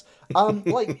e-bikes.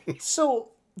 So.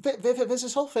 There's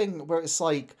this whole thing where it's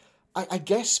I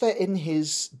guess that in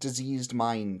his diseased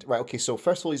mind, right, okay, so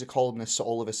first of all, he's a columnist, so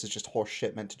all of this is just horse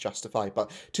shit meant to justify,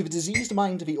 but to the diseased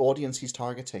mind of the audience he's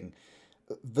targeting,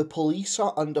 the police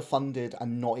are underfunded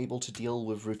and not able to deal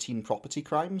with routine property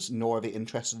crimes, nor are they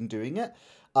interested in doing it,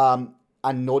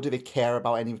 and nor do they care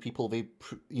about any of the people they,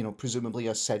 presumably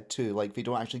are said to, they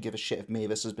don't actually give a shit if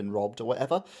Mavis has been robbed or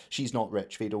whatever. She's not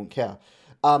rich, they don't care.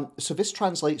 So this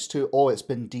translates to, it's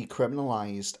been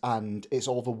decriminalised and it's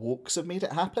all the wokes have made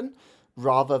it happen,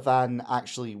 rather than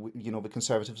actually, the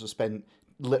Conservatives have spent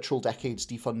literal decades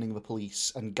defunding the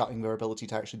police and gutting their ability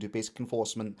to actually do basic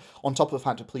enforcement, on top of the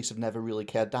fact that police have never really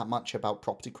cared that much about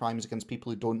property crimes against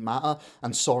people who don't matter,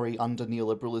 and sorry, under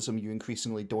neoliberalism, you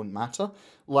increasingly don't matter.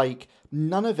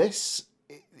 None of this...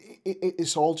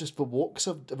 It's all just the wokes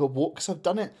have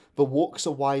done it. The wokes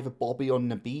are why the Bobby on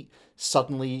the beat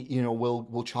suddenly,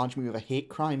 will charge me with a hate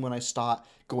crime when I start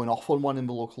going off on one in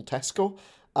the local Tesco.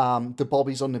 The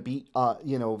Bobbies on the beat are,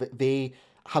 they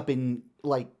have been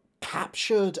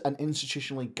captured and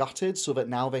institutionally gutted, so that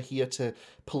now they're here to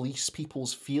police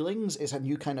people's feelings. It's a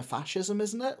new kind of fascism,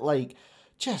 isn't it?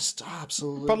 Just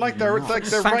absolutely. But they're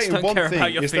Facts right in don't one care thing.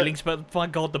 about your feelings, but by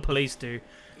God, the police do.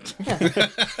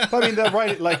 I mean, they're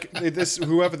right.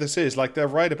 Whoever this is, they're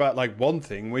right about one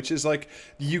thing, which is the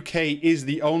UK is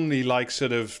the only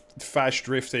sort of fast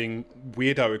drifting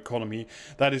weirdo economy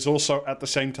that is also at the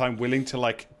same time willing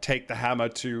to take the hammer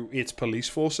to its police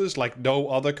forces. No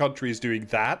other country is doing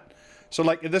that. So,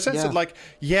 in the sense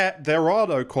that, there are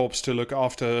no cops to look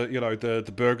after,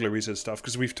 the burglaries and stuff,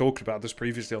 because we've talked about this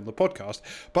previously on the podcast.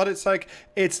 But it's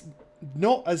it's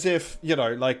not as if,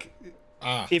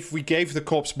 if we gave the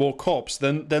cops more cops,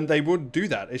 then they wouldn't do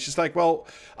that. It's just I don't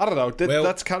know.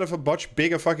 That's kind of a much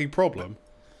bigger fucking problem.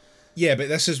 Yeah, but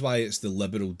this is why it's the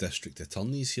liberal district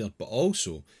attorneys here. But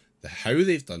also, how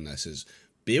they've done this is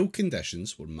bail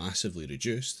conditions were massively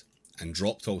reduced and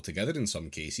dropped altogether in some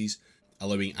cases,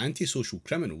 allowing antisocial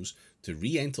criminals to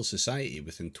re-enter society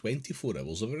within 24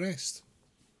 hours of arrest.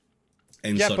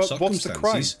 In such but circumstances, what's the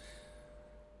crime?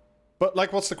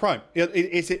 But what's the crime?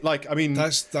 Is it I mean,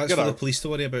 that's for the police to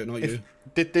worry about, not you.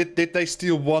 Did they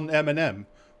steal one M&M?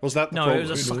 Was that the problem? No, it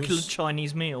was a succulent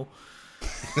Chinese meal.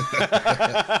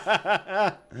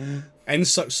 In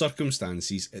such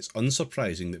circumstances, it's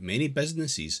unsurprising that many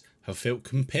businesses have felt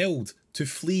compelled to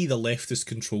flee the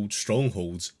leftist-controlled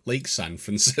strongholds like San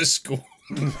Francisco.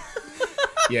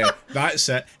 Yeah, that's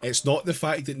it. It's not the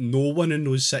fact that no one in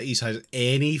those cities has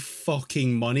any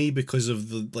fucking money because of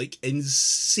the like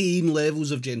insane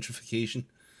levels of gentrification.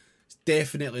 It's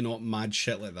definitely not mad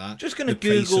shit like that. Just gonna The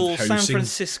price of Google San housing-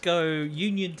 Francisco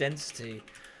union density.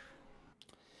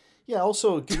 Yeah,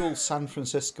 also Google San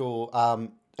Francisco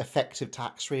effective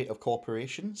tax rate of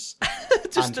corporations.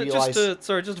 just and realise, to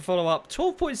follow up.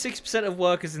 12.6% of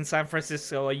workers in San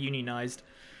Francisco are unionized.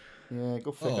 yeah,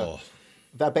 go figure. Oh,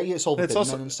 I bet you it's all the It's bidmen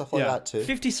also- and stuff like yeah. that too.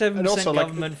 57% And also, like-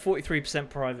 government, 43%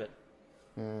 private.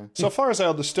 So far as I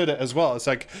understood it as well, it's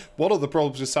like one of the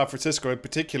problems with San Francisco in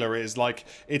particular is like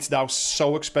it's now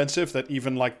so expensive that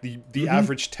even like the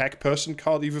average tech person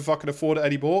can't even fucking afford it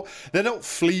anymore. They're not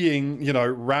fleeing,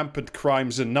 rampant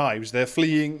crimes and knives. They're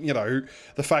fleeing,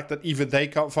 the fact that even they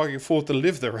can't fucking afford to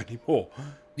live there anymore.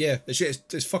 yeah,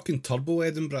 it's fucking turbo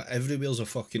Edinburgh. Everywhere's a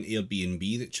fucking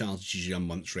Airbnb that charges you a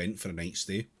month's rent for a night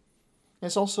stay.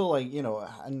 It's also like,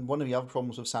 and one of the other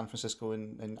problems with San Francisco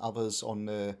and others on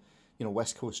the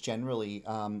West Coast generally,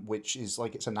 which is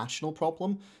like it's a national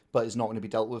problem, but it's not going to be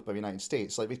dealt with by the United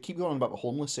States. Like they keep going on about the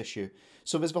homeless issue.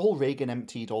 So there's the whole Reagan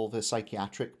emptied all the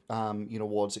psychiatric,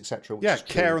 wards, etc. Yeah, is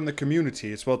care true. in the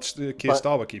community is what Keir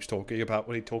Starmer keeps talking about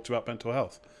when he talks about mental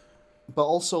health. But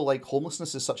also, like,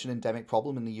 homelessness is such an endemic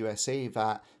problem in the USA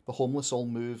that the homeless all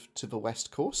move to the West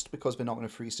Coast because they're not going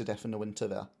to freeze to death in the winter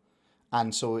there.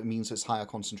 And so it means it's higher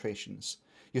concentrations.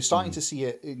 You're starting to see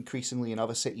it increasingly in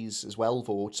other cities as well,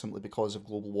 though, simply because of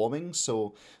global warming.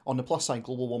 So on the plus side,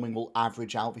 global warming will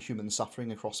average out the human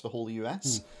suffering across the whole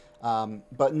US.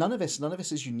 But none of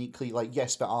this is uniquely, like,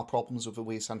 yes, there are problems with the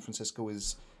way San Francisco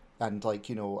is and, like,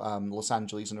 Los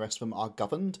Angeles and the rest of them are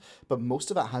governed, but most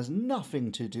of it has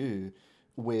nothing to do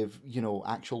with,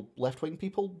 actual left-wing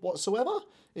people whatsoever.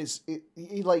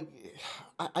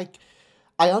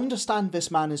 I understand this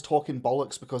man is talking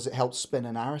bollocks because it helps spin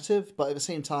a narrative, but at the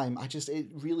same time, it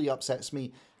really upsets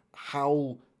me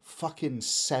how fucking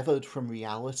severed from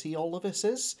reality all of this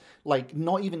is. Like,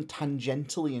 not even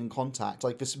tangentially in contact.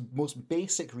 Like, this most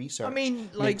basic research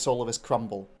makes all of this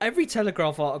crumble. Every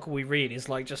Telegraph article we read is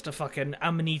like just a fucking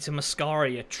Amanita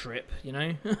Muscaria trip,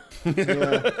 Yeah.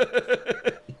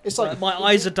 It's my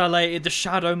eyes are dilated, the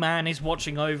shadow man is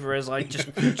watching over as I just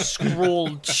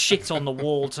scrawled shit on the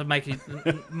wall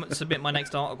to submit my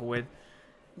next article with.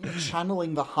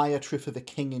 channeling the higher truth of the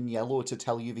king in yellow to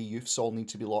tell you the youths all need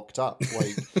to be locked up.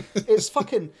 Like, it's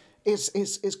fucking,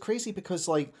 it's crazy because,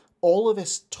 like, all of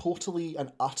this totally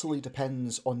and utterly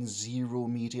depends on zero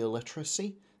media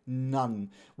literacy.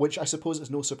 None. Which I suppose is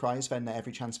no surprise then that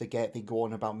every chance they get, they go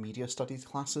on about media studies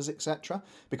classes, etc.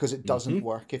 Because it doesn't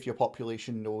work if your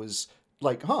population knows,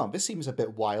 like, this seems a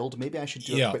bit wild. Maybe I should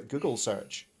do a quick Google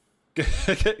search.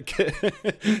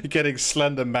 Getting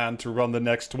Slender Man to run the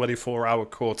next 24-hour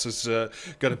courts is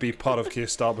going to be part of Keir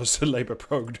Starmer's Labour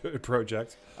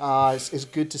project. It's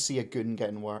good to see a goon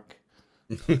getting work.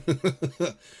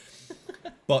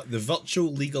 But the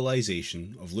virtual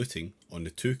legalisation of looting on the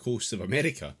two coasts of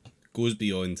America goes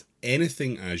beyond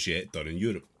anything as yet done in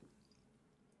Europe.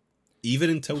 Even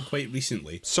until quite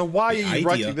recently. So why are you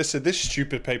writing this in this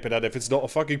stupid paper then if it's not a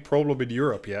fucking problem in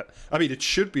Europe yet? I mean, it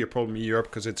should be a problem in Europe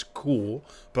because it's cool,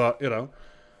 but,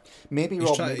 Maybe he's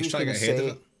Rob, trying maybe to get ahead of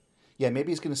it. Yeah,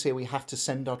 maybe he's going to say we have to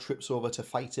send our troops over to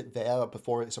fight it there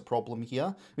before it's a problem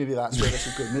here. Maybe that's where this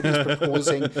is going. Maybe he's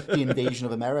proposing the invasion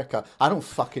of America. I don't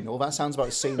fucking know. That sounds about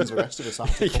the same as the rest of this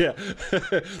article. Yeah.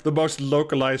 The most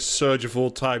localized surge of all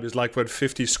time is like when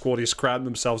 50 squaddies cram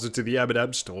themselves into the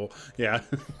M&M store. Yeah.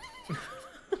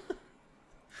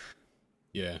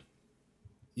 Yeah.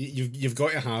 You've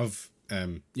got to have...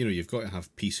 you've got to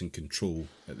have peace and control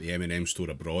at the M&M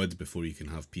store abroad before you can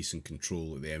have peace and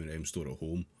control at the M&M store at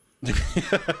home.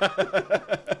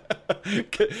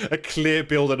 A clear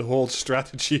build and hold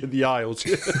strategy in the aisles.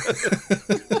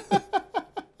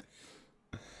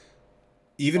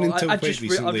 Even until I've quite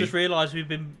recently... just realised we've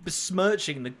been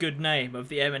besmirching the good name of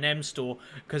the M&M store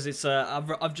because it's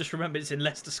I've just remembered it's in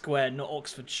Leicester Square, not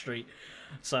Oxford Street.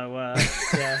 So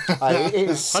yeah, It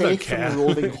is safe from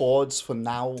roving hordes for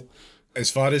now.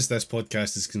 As far as this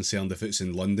podcast is concerned, if it's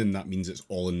in London, that means it's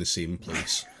all in the same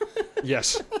place.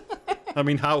 Yes. I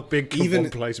mean, how big can one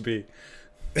place be?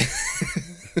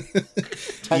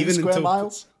 10 square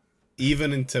miles?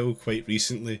 Even until quite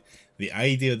recently, the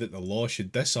idea that the law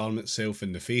should disarm itself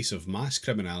in the face of mass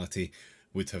criminality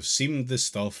would have seemed the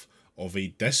stuff of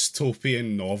a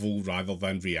dystopian novel rather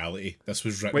than reality. This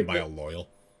was written by a lawyer.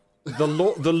 the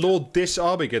law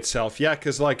disarming itself. Yeah,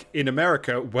 because like in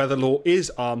America, where the law is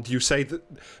armed, you say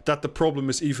that the problem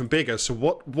is even bigger. So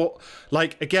what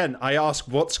like again, I ask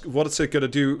what is it going to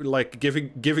do? Like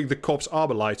giving the cops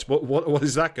armor lights. What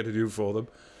is that going to do for them?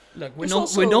 Look, we're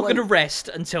not going to rest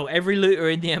until every looter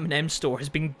in the M&M store has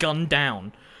been gunned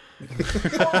down.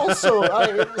 Also,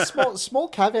 small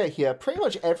caveat here. Pretty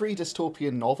much every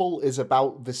dystopian novel is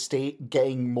about the state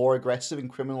getting more aggressive and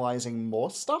criminalizing more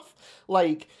stuff.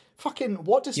 Like, fucking,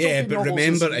 what dystopian Yeah, but novels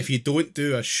remember, if you don't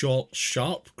do a short,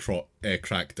 sharp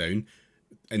crackdown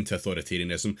into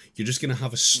authoritarianism, you're just going to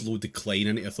have a slow decline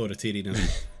into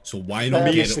authoritarianism. So why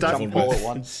not get it over all with? at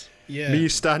once? Yeah. Me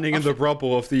standing in the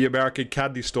rubble of the American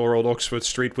candy store on Oxford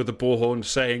Street with a bullhorn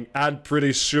saying, "And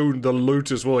pretty soon the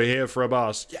looters will hear from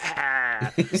us." Yeah.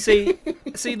 See,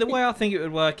 the way I think it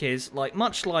would work is like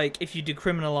much like if you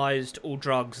decriminalized all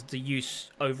drugs, the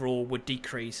use overall would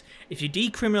decrease. If you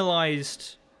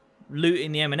decriminalized loot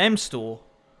in the M&M store,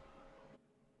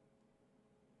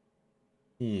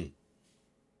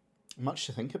 Much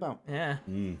to think about. yeah.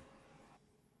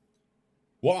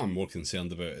 What I'm more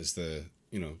concerned about is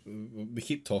we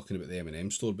keep talking about the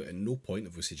M&M store, but at no point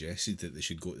have we suggested that they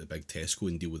should go to the big Tesco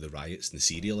and deal with the riots in the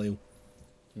cereal aisle.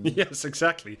 Yes,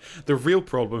 exactly. The real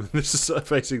problem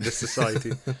facing this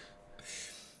society.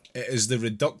 It is the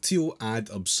reductio ad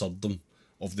absurdum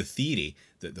of the theory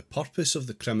that the purpose of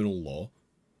the criminal law,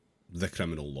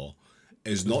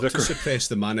 is not to suppress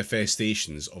the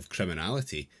manifestations of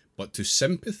criminality, but to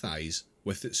sympathise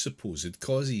with its supposed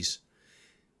causes.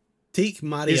 Take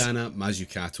Mariana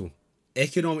Mazzucato,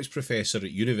 economics professor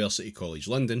at University College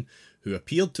London, who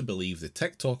appeared to believe the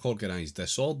TikTok organised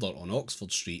disorder on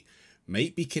Oxford Street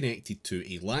might be connected to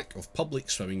a lack of public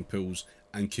swimming pools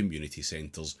and community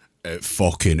centres. It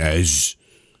fucking is.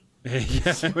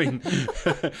 Yeah, I mean,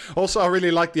 also I really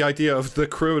like the idea of the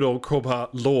criminal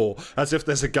law, as if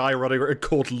there's a guy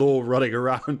called Law running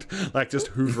around, like just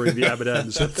hoovering the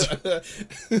M&Ms.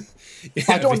 Yeah,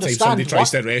 I don't every time somebody understand tries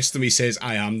to arrest him, he says,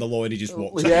 "I am the law," and he just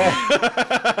walks out. Yeah.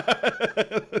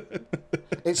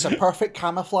 It's a perfect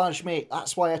camouflage, mate.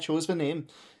 That's why I chose the name.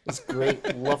 It's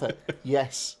great. Love it.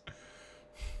 Yes.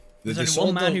 There's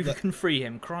only one man who can free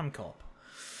him, Crime Cop.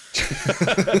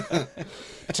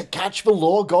 To catch the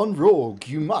law gone rogue,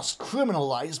 you must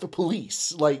criminalise the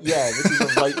police. Like, yeah, this is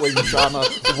a right-wing drama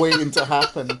waiting to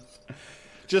happen.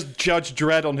 Just Judge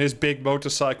Dredd on his big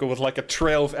motorcycle with like a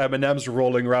trail of M&Ms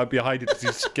rolling around behind it as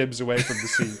he skims away from the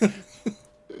scene.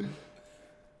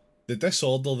 The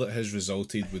disorder that has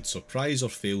resulted would surprise or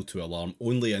fail to alarm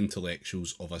only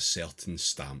intellectuals of a certain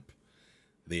stamp.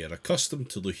 They are accustomed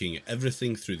to looking at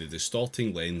everything through the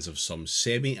distorting lens of some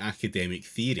semi-academic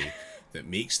theory that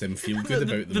makes them feel good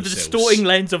about themselves. The distorting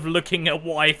lens of looking at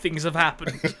why things have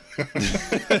happened.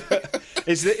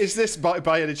 Is this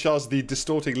by any chance the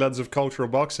distorting lens of cultural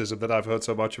Marxism that I've heard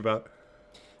so much about?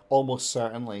 Almost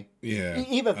certainly. Yeah.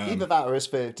 Either that or it's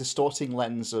the distorting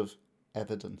lens of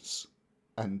evidence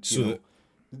and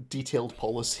detailed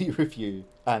policy review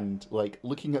and like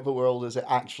looking at the world as it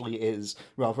actually is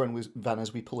rather than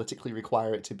as we politically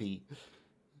require it to be.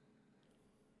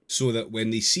 So that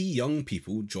when they see young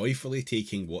people joyfully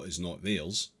taking what is not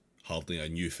theirs, hardly a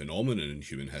new phenomenon in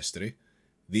human history,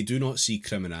 they do not see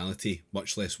criminality,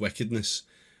 much less wickedness,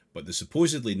 but the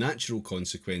supposedly natural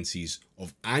consequences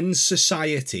of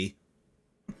society.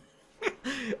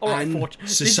 Alright,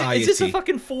 society. Is this a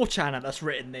fucking 4chaner that's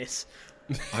written this?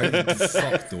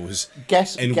 Fuck those.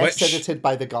 Guest edited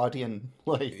by The Guardian.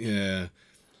 Yeah.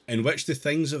 In which the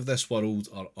things of this world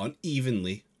are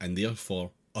unevenly and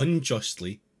therefore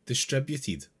unjustly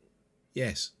distributed.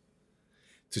 Yes.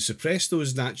 To suppress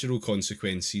those natural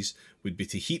consequences would be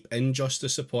to heap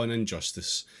injustice upon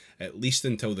injustice, at least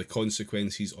until the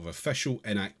consequences of official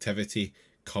inactivity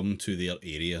come to their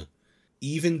area.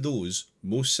 Even those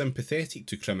most sympathetic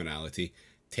to criminality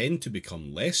tend to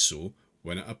become less so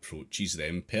when it approaches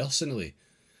them personally.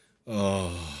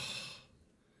 Oh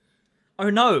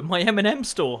no, my M&M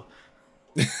store.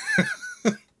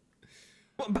 I'm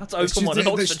about to open one on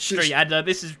Oxford Street, and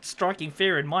this is striking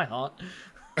fear in my heart.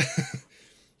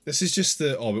 This is just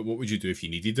but what would you do if you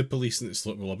needed the police? And it's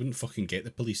like, well, I wouldn't fucking get the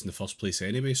police in the first place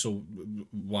anyway, so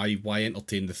why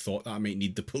entertain the thought that I might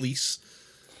need the police?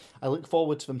 I look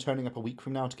forward to them turning up a week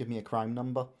from now to give me a crime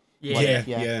number.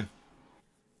 Yeah.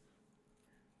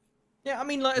 Yeah, I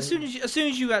mean, like as soon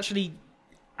as you actually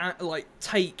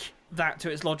take that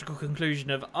to its logical conclusion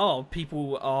of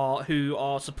people who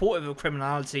are supportive of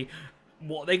criminality,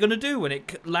 what are they going to do when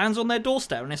it lands on their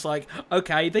doorstep? And it's like,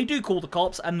 okay, they do call the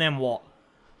cops, and then what?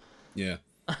 Yeah.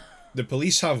 The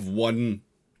police have one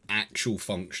actual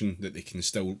function that they can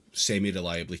still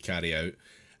semi-reliably carry out,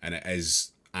 and it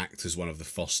is act as one of the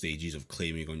first stages of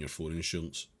claiming on your phone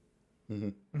insurance.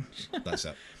 That's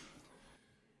it.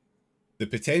 The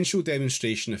potential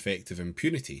demonstration effect of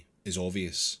impunity is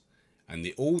obvious, and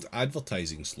the old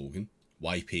advertising slogan,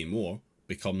 "Why pay more?"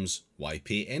 becomes "Why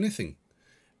pay anything?"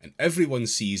 And everyone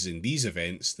sees in these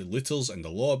events, the looters and the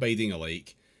law-abiding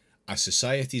alike, a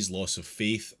society's loss of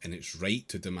faith in its right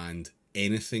to demand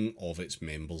anything of its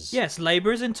members. Yes,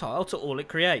 Labour is entitled to all it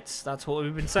creates. That's what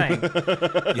we've been saying.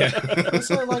 Yeah.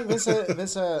 So like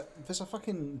there's a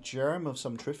fucking germ of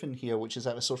some truth in here, which is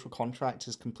that the social contract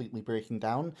is completely breaking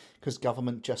down because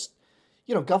government just,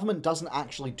 government doesn't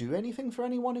actually do anything for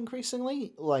anyone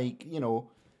increasingly. Like,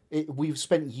 we've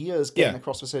spent years getting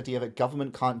across this idea that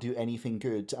government can't do anything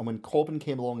good, and when Corbyn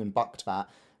came along and bucked that,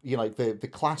 like the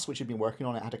class which had been working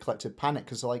on it had a collective panic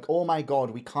because they're like, oh my god,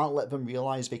 we can't let them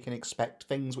realise they can expect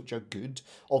things which are good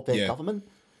of their government.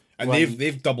 And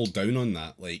they've doubled down on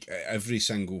that. Like, every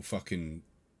single fucking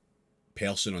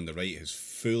person on the right has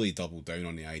fully doubled down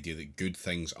on the idea that good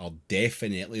things are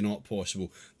definitely not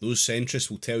possible. Those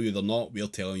centrists will tell you they're not, we're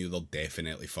telling you they're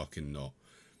definitely fucking not.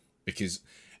 Because,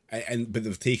 but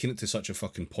they've taken it to such a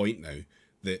fucking point now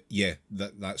that,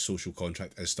 that social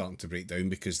contract is starting to break down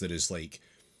because there is, like,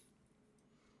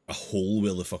 a hole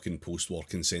where the fucking post-war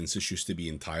consensus used to be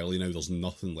entirely now. There's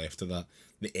nothing left of that.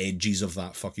 The edges of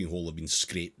that fucking hole have been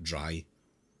scraped dry.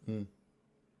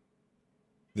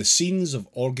 The scenes of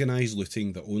organised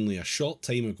looting that only a short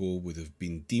time ago would have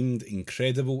been deemed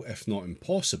incredible, if not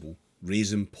impossible,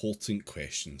 raise important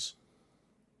questions.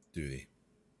 Do they?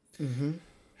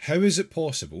 How is it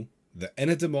possible that in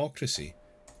a democracy,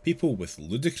 people with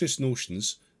ludicrous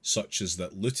notions, such as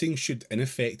that looting should in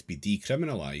effect be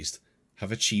decriminalised,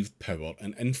 have achieved power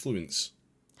and influence?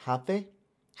 Have they?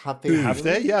 Have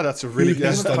they? Yeah, that's a really good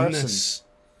Who's done person. this?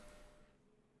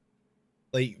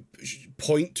 Like,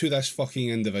 point to this fucking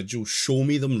individual. Show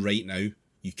me them right now.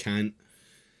 You can't.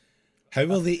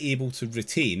 How are they able to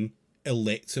retain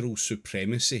electoral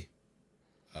supremacy?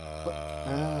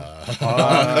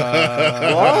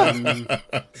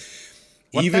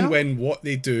 Even when what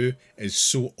they do is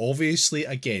so obviously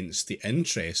against the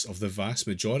interests of the vast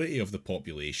majority of the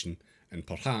population, and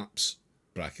perhaps,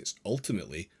 brackets,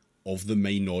 ultimately, of the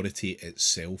minority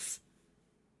itself.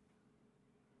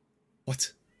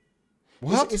 What?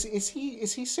 What? Is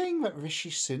he saying that Rishi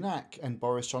Sunak and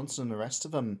Boris Johnson and the rest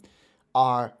of them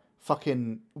are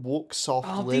fucking woke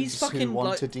soft libs who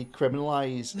want to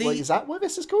decriminalise? Like, is that where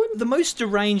this is going? The most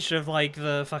deranged of like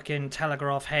the fucking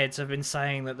Telegraph heads have been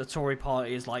saying that the Tory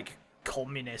party is like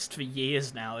communist for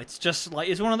years now. It's just like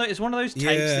it's one of those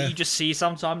takes that you just see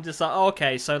sometimes. It's like, oh,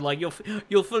 okay, so like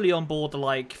you're fully on board the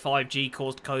like 5G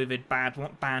caused COVID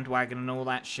bandwagon and all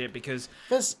that shit because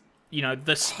there's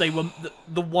the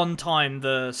one time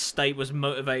the state was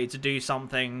motivated to do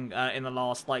something in the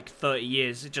last like 30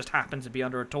 years, it just happened to be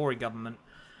under a Tory government.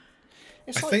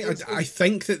 I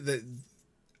think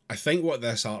what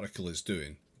this article is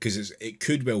doing, because it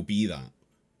could well be that,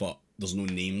 but there's no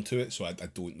name to it, so I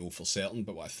don't know for certain.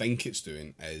 But what I think it's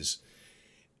doing is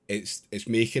it's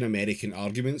making American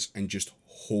arguments and just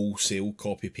wholesale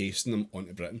copy pasting them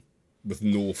onto Britain with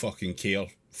no fucking care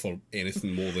for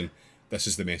anything more than this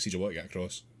is the message I want to get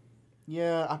across.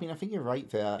 Yeah, I mean, I think you're right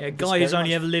there. Yeah, a guy who's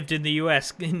only ever lived in the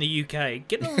US, in the UK,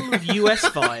 getting a lot of US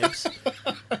vibes.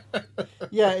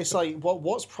 Yeah, it's like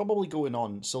what's probably going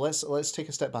on. So let's take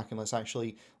a step back and let's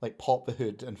actually like pop the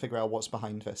hood and figure out what's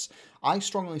behind this. I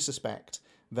strongly suspect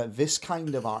that this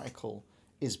kind of article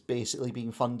is basically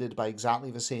being funded by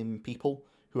exactly the same people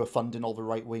who are funding all the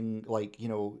right wing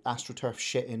AstroTurf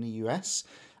shit in the US,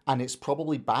 and it's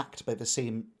probably backed by the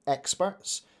same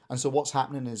experts. And so what's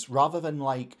happening is rather than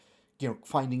like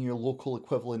finding your local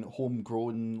equivalent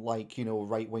homegrown,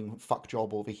 right-wing fuck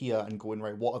job over here and going,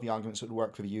 right, what are the arguments that would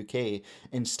work for the UK?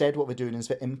 Instead, what they're doing is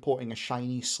they're importing a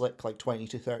shiny, slick, 20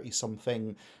 to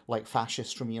 30-something,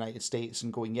 fascist from the United States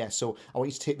and going, yeah, so I want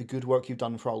you to take the good work you've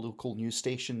done for our local news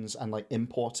stations and,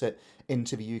 import it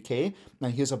into the UK.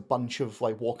 And here's a bunch of,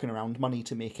 walking around money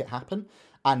to make it happen.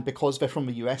 And because they're from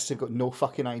the US, they've got no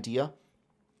fucking idea,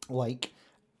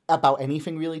 about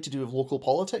anything really to do with local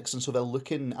politics, and so they're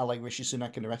looking at Rishi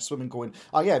Sunak and the rest of them and going,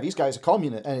 oh yeah, these guys are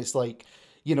communist, and it's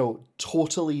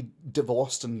totally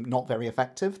divorced and not very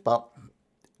effective, but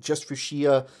just for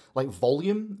sheer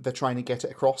volume they're trying to get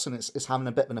it across, and it's having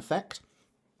a bit of an effect.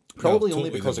 Probably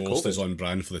only because of COVID. Is on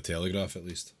brand for the Telegraph at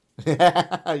least.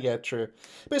 Yeah, true.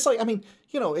 But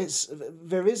it's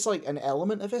there is an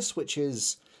element of this which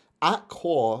is at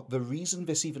core the reason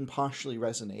this even partially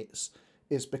resonates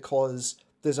is because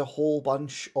there's a whole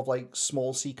bunch of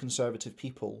small c conservative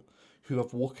people who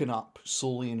have woken up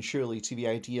slowly and surely to the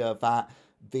idea that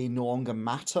they no longer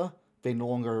matter. They no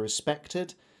longer are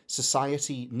respected.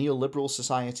 Society, neoliberal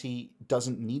society,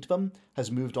 doesn't need them,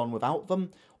 has moved on without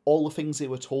them. All the things they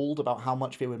were told about how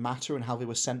much they would matter and how they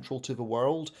were central to the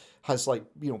world has, like,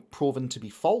 proven to be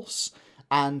false.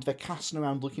 And they're casting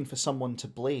around looking for someone to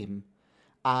blame.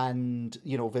 And,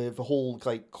 the whole,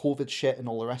 like, COVID shit and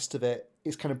all the rest of it,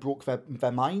 it's kind of broke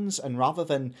their minds. And rather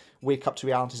than wake up to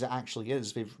reality as it actually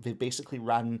is, they've basically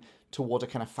ran toward a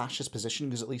kind of fascist position,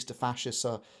 because at least the fascists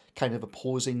are kind of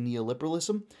opposing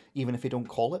neoliberalism, even if they don't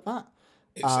call it that.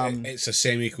 It's a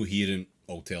semi-coherent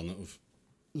alternative.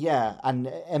 Yeah,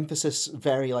 and emphasis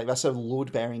very, like, that's a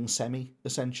load-bearing semi,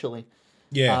 essentially.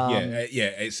 Yeah,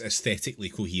 it's aesthetically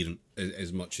coherent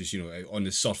as much as, on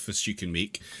the surface you can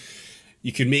make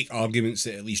arguments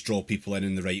that at least draw people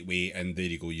in the right way, and there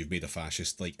you go, you've made a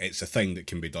fascist. Like, it's a thing that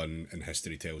can be done, and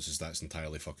history tells us that's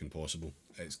entirely fucking possible.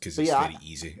 It's because it's very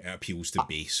easy. It appeals to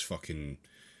base,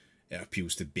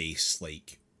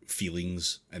 like,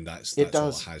 feelings, and that's all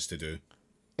it has to do.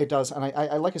 It does, and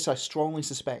I like I said, I strongly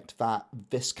suspect that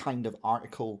this kind of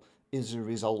article is a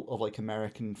result of, like,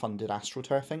 American-funded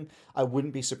astroturfing. I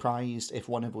wouldn't be surprised if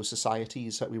one of those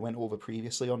societies that we went over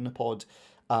previously on the pod,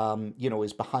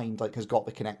 is behind, like, has got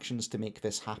the connections to make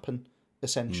this happen,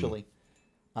 essentially.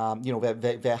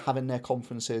 They're having their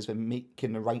conferences, they're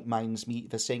making the right minds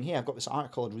meet, they're saying, hey, I've got this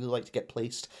article I'd really like to get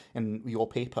placed in your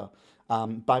paper.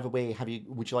 By the way,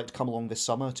 would you like to come along this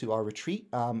summer to our retreat?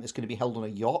 It's going to be held on a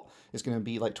yacht. It's going to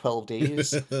be, like, 12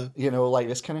 days, like,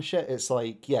 this kind of shit. It's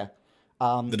like, yeah.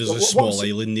 There is a small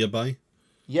island nearby.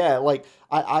 Yeah, like,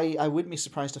 I wouldn't be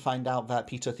surprised to find out that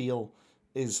Peter Thiel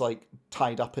is, like,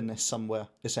 tied up in this somewhere,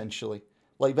 essentially.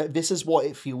 Like, this is what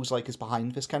it feels like is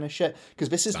behind this kind of shit. Because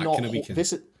this is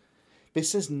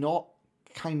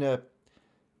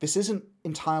this isn't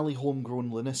entirely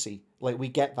homegrown lunacy. Like, we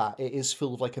get that. It is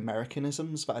full of, like,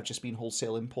 Americanisms that have just been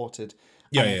wholesale imported.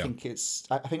 Yeah, I think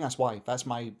that's why. That's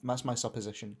my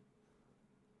supposition.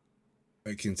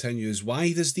 It continues,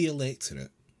 why does the electorate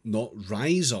not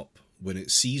rise up when it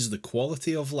sees the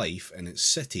quality of life in its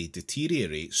city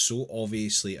deteriorate so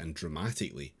obviously and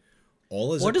dramatically?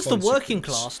 Why does the working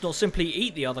class not simply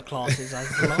eat the other classes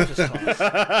as the largest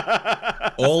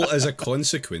class? All as a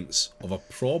consequence of a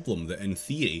problem that in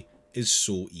theory is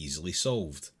so easily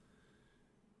solved.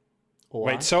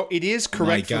 Wait, so it is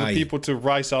correct for the people to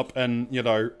rise up and,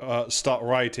 start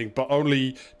rioting, but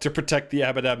only to protect the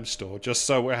M&M store, just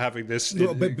so we're having this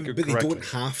but they don't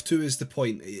have to, is the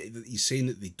point. He's saying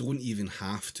that they don't even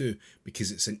have to,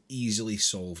 because it's an easily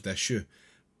solved issue.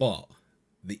 But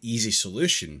the easy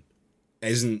solution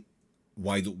isn't,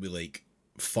 why don't we, like,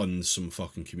 fund some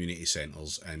fucking community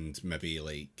centres and maybe,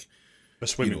 like, a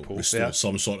swimming pool, restore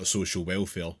some sort of social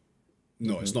welfare.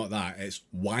 No, it's not that. It's,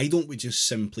 why don't we just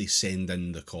simply send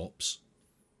in the cops?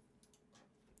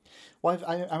 Well,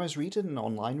 I was reading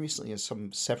online recently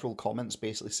several comments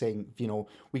basically saying,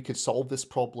 we could solve this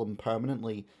problem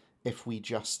permanently if we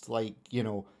just, like,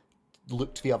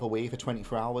 looked the other way for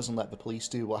 24 hours and let the police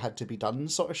do what had to be done,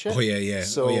 sort of shit. Oh, yeah.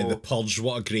 So, the Purge,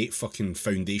 what a great fucking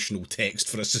foundational text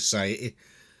for a society.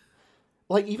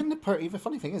 Like, even the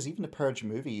funny thing is, even the Purge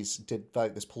movies did,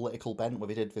 like, this political bent where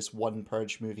they did this one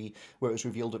Purge movie where it was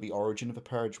revealed that the origin of the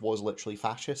Purge was literally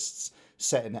fascists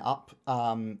setting it up,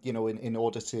 in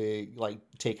order to, like,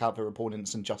 take out their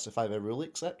opponents and justify their rule,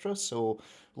 etc. So,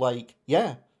 like,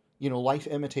 yeah, life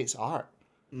imitates art.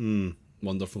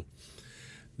 Wonderful.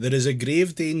 There is a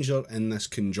grave danger in this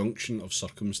conjunction of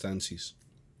circumstances.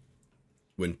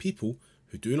 When people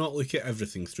who do not look at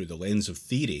everything through the lens of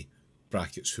theory,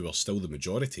 brackets who are still the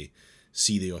majority,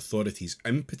 see the authorities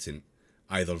impotent,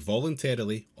 either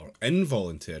voluntarily or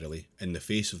involuntarily, in the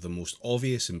face of the most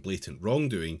obvious and blatant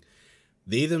wrongdoing,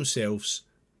 they themselves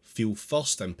feel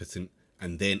first impotent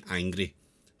and then angry,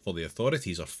 for the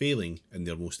authorities are failing in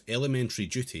their most elementary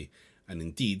duty, and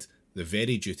indeed the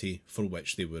very duty for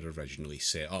which they were originally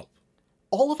set up.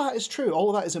 All of that is true. All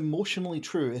of that is emotionally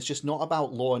true. It's just not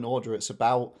about law and order. It's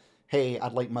about, hey,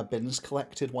 I'd like my bins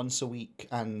collected once a week,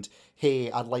 and hey,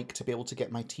 I'd like to be able to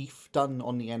get my teeth done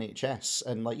on the NHS,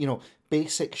 and, like,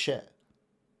 basic shit.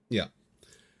 Yeah.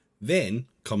 Then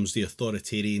comes the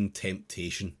authoritarian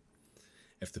temptation.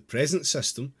 If the present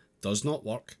system does not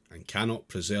work and cannot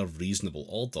preserve reasonable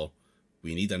order,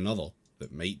 we need another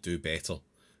that might do better,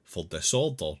 for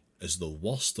disorder is the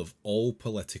worst of all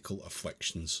political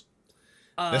afflictions.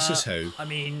 This is how. I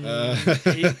mean, the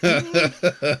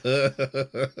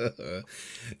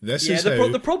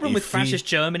problem with fascist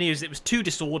Germany is it was too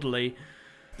disorderly.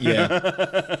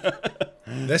 Yeah.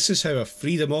 This is how a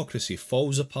free democracy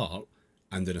falls apart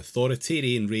and an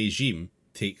authoritarian regime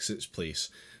takes its place.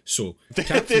 So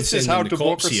Captain This is sending how the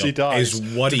cops democracy here dies.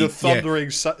 is worried. To the thundering,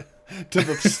 to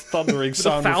the thundering With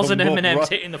sound 1,000 of a mob M&Ms run-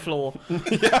 hitting the floor.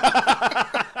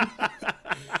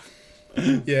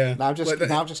 Yeah. Now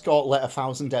I've just got let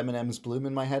 1,000 M&Ms bloom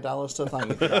in my head, Alistair. Thank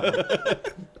you for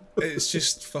that. It's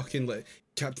just fucking like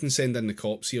Captain Send in the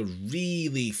Cops here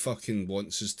really fucking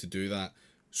wants us to do that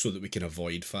so that we can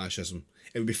avoid fascism.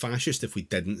 It would be fascist if we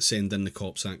didn't send in the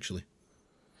cops, actually.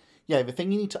 Yeah, the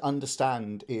thing you need to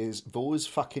understand is those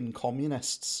fucking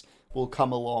communists will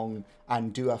come along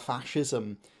and do a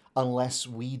fascism unless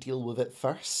we deal with it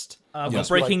first.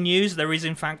 Breaking news, there is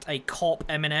in fact a cop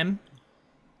M&M.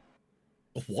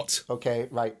 What? Okay,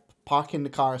 right. Park in the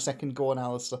car a second. Go on,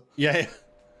 Alistair. Yeah.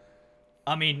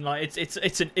 I mean, like it's a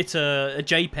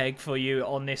JPEG for you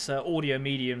on this audio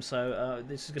medium, so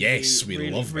this is going to be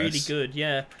really, really good.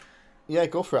 Yeah. Yeah,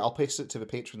 go for it. I'll paste it to the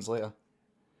patrons later.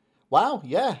 Wow,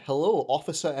 yeah. Hello,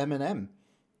 Officer M&M.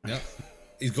 Yeah.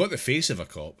 He's got the face of a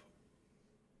cop.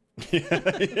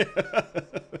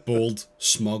 Bold,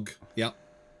 smug. Yeah.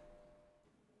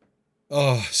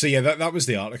 Oh, so yeah, that was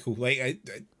the article. Like,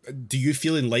 do you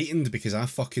feel enlightened? Because I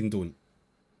fucking don't.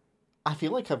 I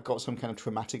feel like I've got some kind of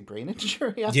traumatic brain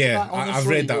injury after Yeah, that, honestly. I've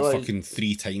read that Like, fucking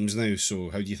 3 times now, so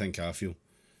how do you think I feel?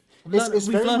 it's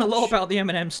We've very learned a lot much- about the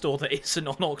M&M store that isn't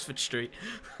on Oxford Street.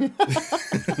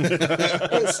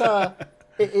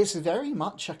 It's very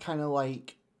much a kind of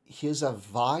like, here's a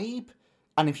vibe,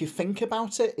 and if you think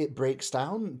about it, it breaks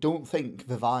down. Don't think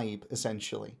the vibe,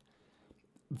 essentially.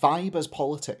 Vibe as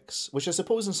politics, which I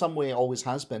suppose in some way always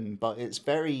has been, but it's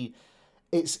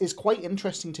quite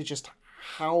interesting to just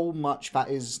how much that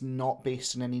is not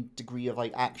based in any degree of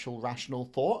like actual rational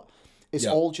thought. It's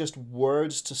all just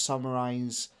words to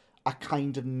summarize a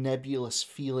kind of nebulous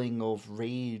feeling of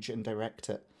rage and direct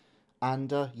it.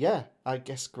 And yeah, I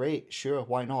guess great, sure,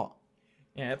 why not?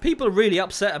 Yeah, people are really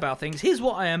upset about things. Here's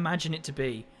what I imagine it to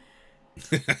be.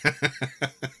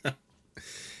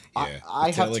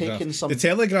 I have taken some... The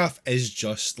Telegraph is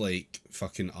just like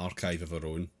fucking Archive of our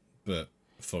own, but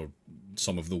for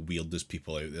some of the weirdest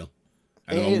people out there.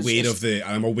 And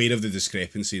I'm aware of the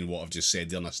discrepancy in what I've just said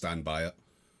there, and I stand by it.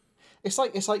 It's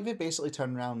like they basically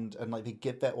turn around and like they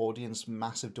give their audience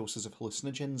massive doses of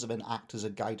hallucinogens and then act as a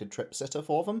guided trip sitter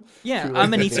for them. Yeah, through, like,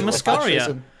 Amanita the Muscaria.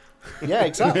 fascism. Yeah,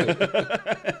 exactly.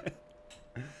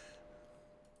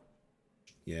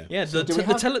 Yeah. Yeah, So do we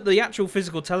have- the actual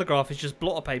physical Telegraph is just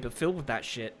blotter paper filled with that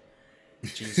shit.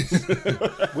 Jesus.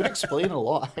 Would explain a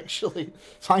lot, actually.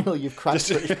 Finally, you've cracked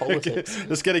British politics.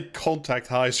 Just getting contact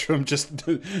highs from just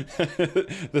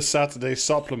the Saturday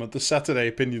supplement, the Saturday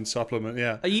opinion supplement.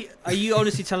 Yeah. Are you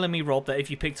honestly telling me, Rob, that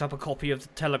if you picked up a copy of the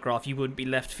Telegraph, you wouldn't be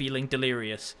left feeling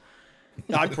delirious?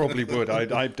 I probably would.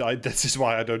 I this is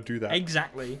why I don't do that.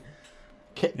 Exactly.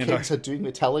 Kids are doing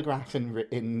the Telegraph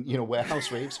in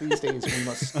warehouse raves these days. We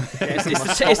must.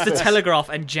 It's the Telegraph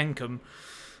and Jenkum.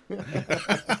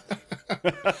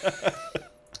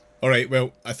 All right,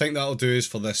 well, I think that'll do us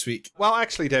for this week. Well,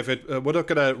 actually, David, we're not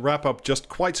going to wrap up just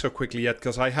quite so quickly yet,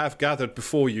 because I have gathered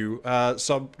before you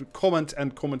some comment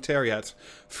and commentariat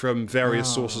from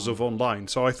various sources of online.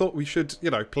 So I thought we should,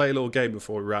 play a little game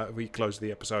before we close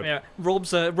the episode. Yeah,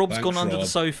 Rob's gone under Rob. the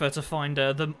sofa to find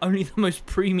only the most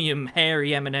premium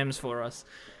hairy M&Ms for us.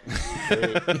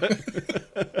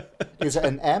 Is it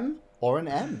an M or an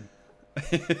M?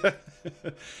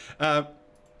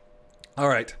 All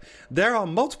right. There are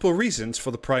multiple reasons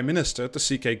for the Prime Minister to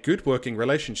seek a good working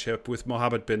relationship with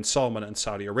Mohammed bin Salman and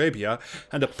Saudi Arabia,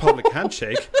 and a public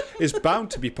handshake is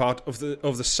bound to be part of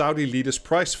the Saudi leader's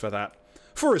price for that.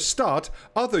 For a start,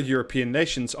 other European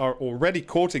nations are already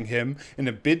courting him in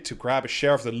a bid to grab a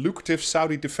share of the lucrative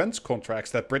Saudi defense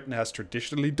contracts that Britain has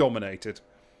traditionally dominated.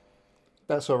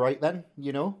 That's all right then.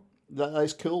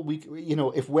 That's cool.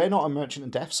 If we're not a merchant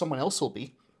of death, someone else will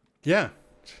be. Yeah.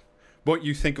 What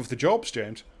you think of the jobs,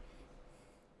 James?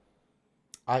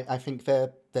 I think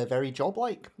they're very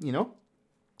job-like,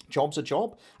 Job's a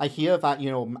job. I hear that,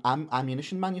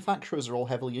 ammunition manufacturers are all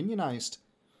heavily unionized.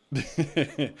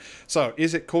 So,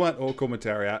 is it comment or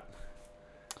commentariat?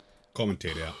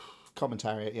 Commentariat.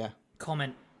 Commentariat, yeah.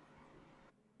 Comment.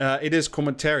 It is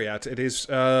commentariat. It is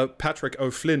Patrick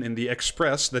O'Flynn in The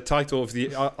Express, the title of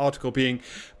the article being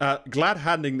Glad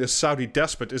handing this Saudi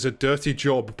despot is a dirty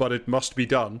job, but it must be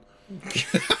done.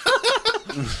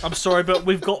 I'm sorry, but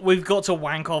we've got to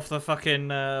wank off the fucking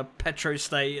petro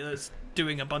state that's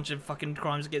doing a bunch of fucking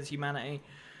crimes against humanity.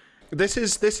 This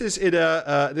is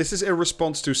a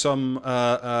response to some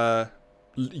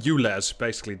ULEZ,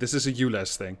 basically. This is a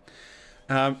ULEZ thing.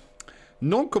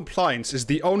 Non-compliance is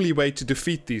the only way to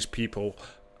defeat these people.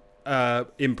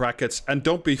 in brackets, and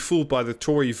don't be fooled by the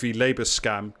Tory v Labour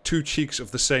scam. Two cheeks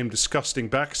of the same disgusting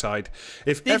backside.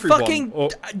 If Did everyone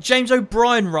fucking James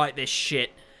O'Brien write this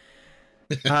shit?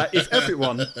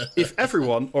 if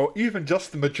everyone, or even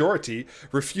just the majority,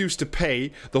 refuse to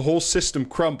pay, the whole system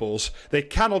crumbles. They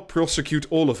cannot prosecute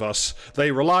all of us.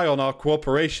 They rely on our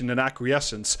cooperation and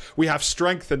acquiescence. We have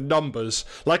strength in numbers,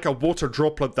 like a water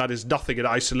droplet that is nothing in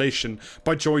isolation.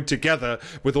 By joined together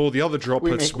with all the other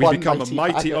droplets, we become a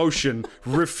mighty ocean.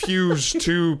 Refuse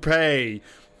to pay.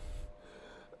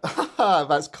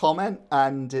 That's comment,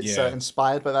 and it's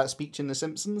inspired by that speech in The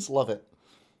Simpsons. Love it.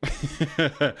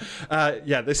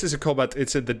 This is a comment.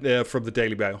 It's in the from the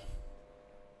Daily Mail.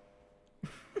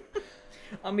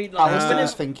 I mean, I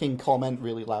was thinking comment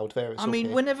really loud there. I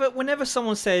mean, whenever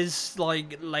someone says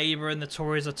like Labour and the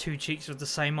Tories are two cheeks of the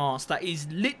same arse, that is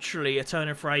literally a turn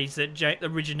of phrase that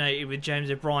originated with James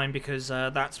O'Brien, because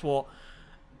that's what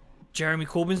Jeremy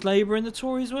Corbyn's Labour and the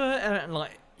Tories were, and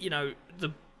like, you know,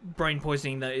 the brain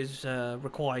poisoning that is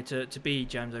required to be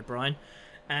James O'Brien,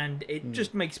 and it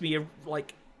just makes me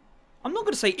like. I'm not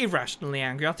going to say irrationally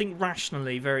angry. I think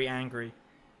rationally very angry.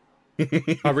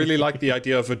 I really like the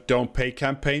idea of a don't pay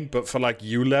campaign, but for like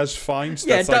ULEZ fines.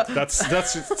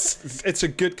 It's a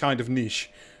good kind of niche.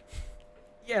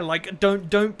 Yeah, like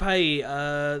don't pay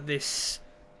this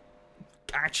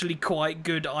actually quite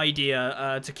good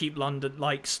idea to keep London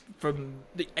from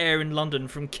the air in London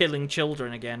from killing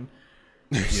children again.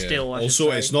 Still,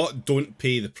 also, it's not don't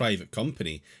pay the private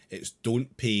company. It's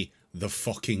don't pay the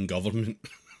fucking government.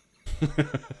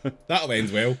 That'll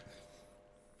end well.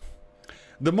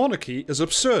 The monarchy is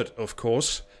absurd, of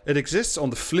course. It exists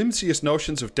on the flimsiest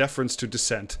notions of deference to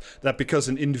descent, that because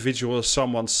an individual is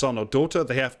someone's son or daughter,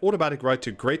 they have automatic right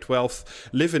to great wealth,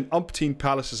 live in umpteen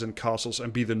palaces and castles,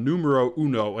 and be the numero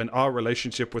uno in our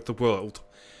relationship with the world.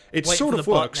 It sort of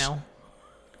works.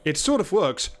 It sort of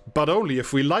works, but only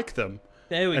if we like them.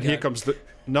 There we go. And here comes the...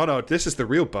 No, this is the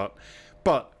real but.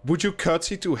 But would you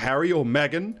curtsy to Harry or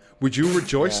Meghan? Would you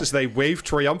rejoice as they wave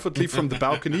triumphantly from the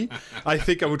balcony? I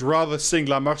think I would rather sing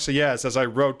La Marseillaise as I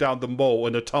rode down the mole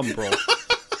in a tumbrel.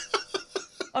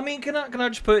 I mean, can I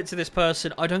just put it to this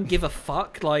person? I don't give a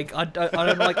fuck. Like, I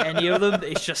don't like any of them.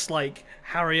 It's just like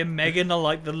Harry and Meghan are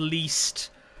like the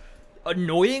least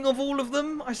annoying of all of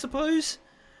them, I suppose.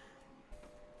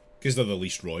 Because they're the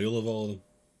least royal of all of them.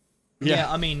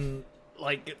 Yeah, I mean,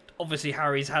 like, obviously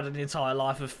Harry's had an entire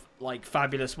life of like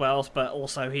fabulous wealth, but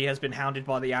also he has been hounded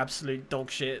by the absolute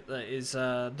dog shit that is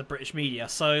the British media.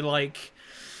 So like,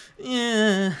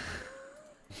 yeah.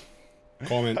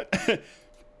 Comment.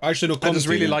 Actually, no. I just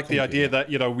really like the idea that,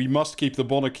 you know, we must keep the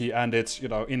monarchy and its, you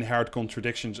know, inherent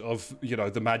contradictions of, you know,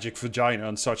 the magic vagina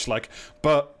and such, like,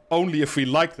 but only if we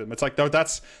like them. It's like, no,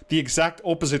 that's the exact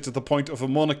opposite to the point of a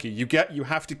monarchy. You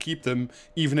have to keep them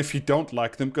even if you don't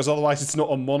like them, because otherwise it's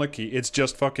not a monarchy. It's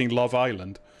just fucking Love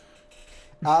Island.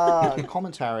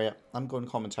 Commentariat. I'm going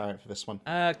commentariat for this one.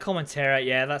 Commentariat,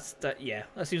 yeah,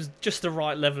 that seems just the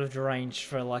right level of deranged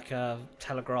for like a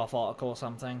Telegraph article or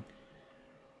something.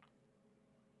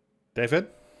 David?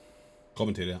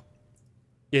 Commentariat.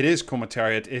 It is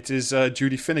commentariat. It is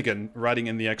Judy Finnegan writing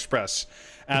in the Express.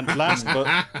 And last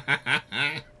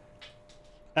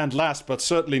but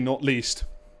certainly not least,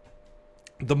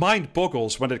 the mind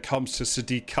boggles when it comes to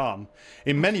Sadiq Khan.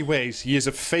 In many ways, he is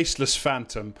a faceless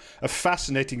phantom, a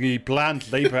fascinatingly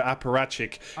bland Labour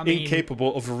apparatchik,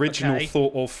 incapable of original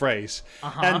thought or phrase.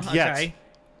 And yet,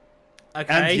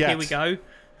 here we go.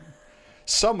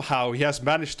 Somehow he has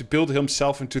managed to build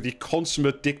himself into the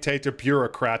consummate dictator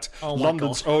bureaucrat,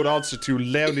 London's own answer to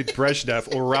Leonid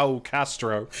Brezhnev or Raul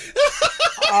Castro.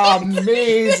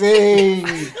 Amazing!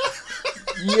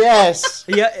 Yes!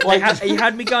 Yeah, he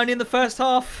had me going in the first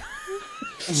half.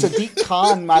 Sadiq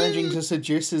Khan managing to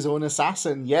seduce his own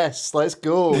assassin. Yes, let's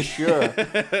go, sure.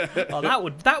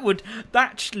 That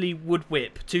actually would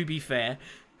whip, to be fair.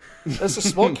 That's a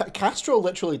small... Castro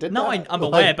literally did that. No, I'm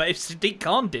aware, but if Sadiq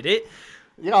Khan did it...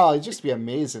 Yeah, it'd just be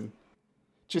amazing.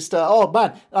 Just, oh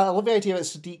man, I love the idea that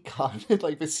Sadiq Khan,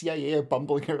 like the CIA are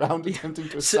bumbling around attempting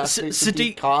to assassinate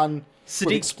Sadiq Khan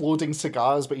with exploding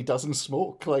cigars, but he doesn't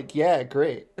smoke. Like, yeah,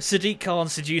 great. Sadiq Khan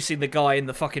seducing the guy in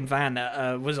the fucking van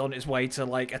that was on his way to,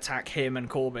 like, attack him and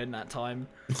Corbyn that time.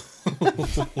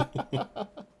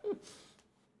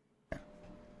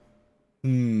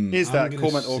 Is that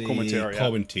comment or commentariat?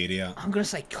 Commentariat. I'm going to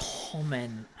say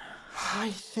comment.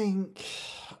 I think...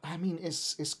 I mean,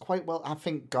 it's quite well... I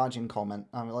think Guardian comment.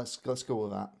 I mean, let's go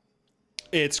with that.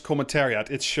 It's commentariat.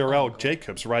 It's Sherelle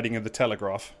Jacobs writing in the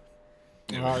Telegraph.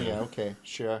 Oh, yeah, okay,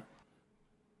 sure.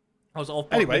 I was off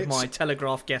with my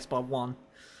Telegraph guess by one.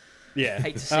 Yeah.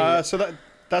 Hate to see it. So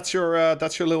that's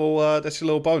your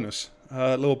little bonus.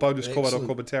 Little bonus comment on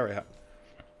commentary hat.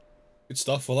 Good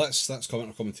stuff. Well, that's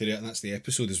comment or commentary, and that's the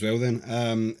episode as well.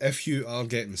 Then, if you are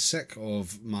getting sick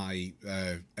of my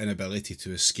inability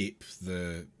to escape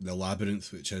the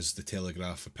labyrinth, which is the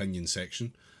Telegraph opinion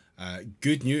section,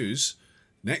 good news.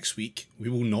 Next week we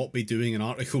will not be doing an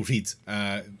article read.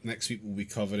 Next week we'll be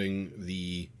covering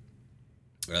the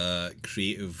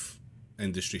creative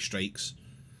industry strikes.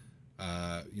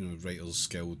 Writers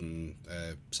Guild and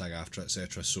SAG-AFTRA,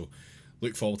 etc. So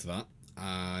look forward to that.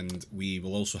 And we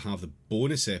will also have the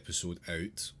bonus episode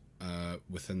out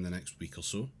within the next week or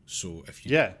so. So if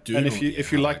you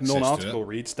if you like non-article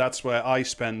reads, that's where I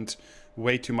spend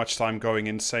way too much time going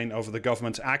insane over the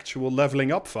government's actual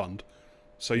leveling up fund.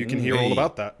 So you can hear all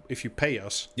about that if you pay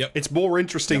us. Yep. It's more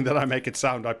interesting than I make it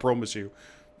sound, I promise you.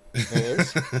 It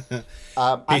is.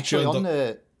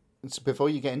 Actually, before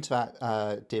you get into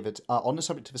that, David, on the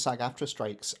subject of the SAG-AFTRA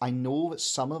strikes, I know that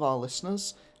some of our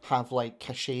listeners have like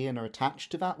cachet and are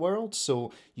attached to that world,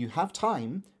 so you have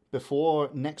time before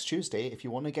next Tuesday if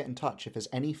you want to get in touch. If there's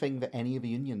anything that any of the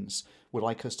unions would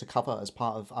like us to cover as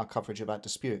part of our coverage of that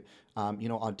dispute, our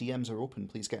DMs are open.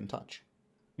 Please get in touch.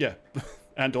 Yeah,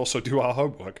 and also do our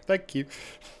homework. Thank you.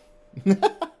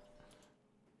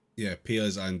 Yeah, pay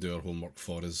us and do our homework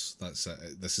for us. That's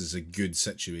this is a good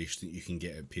situation that you can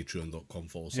get at patreon.com/.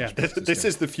 Yeah, this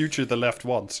is the future the left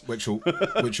wants. Which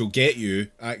will get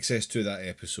you access to that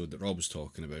episode that Rob was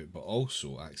talking about, but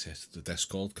also access to the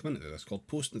Discord. Come into the Discord,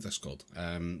 post in the Discord.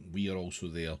 We are also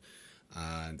there,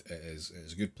 and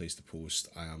it's a good place to post.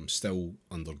 I am still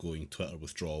undergoing Twitter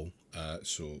withdrawal,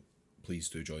 so please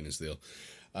do join us there.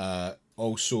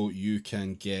 Also, you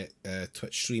can get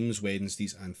Twitch streams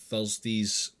Wednesdays and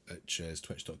Thursdays, which is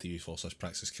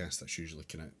twitch.tv/PraxisCast. That's usually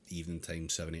kind of evening time,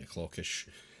 7-8 o'clock-ish.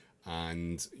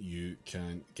 And you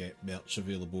can get merch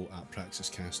available at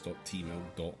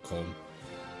praxiscast.tmail.com.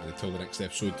 And until the next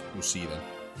episode, we'll see you then.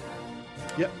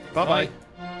 Yep, bye-bye.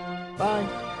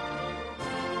 Bye.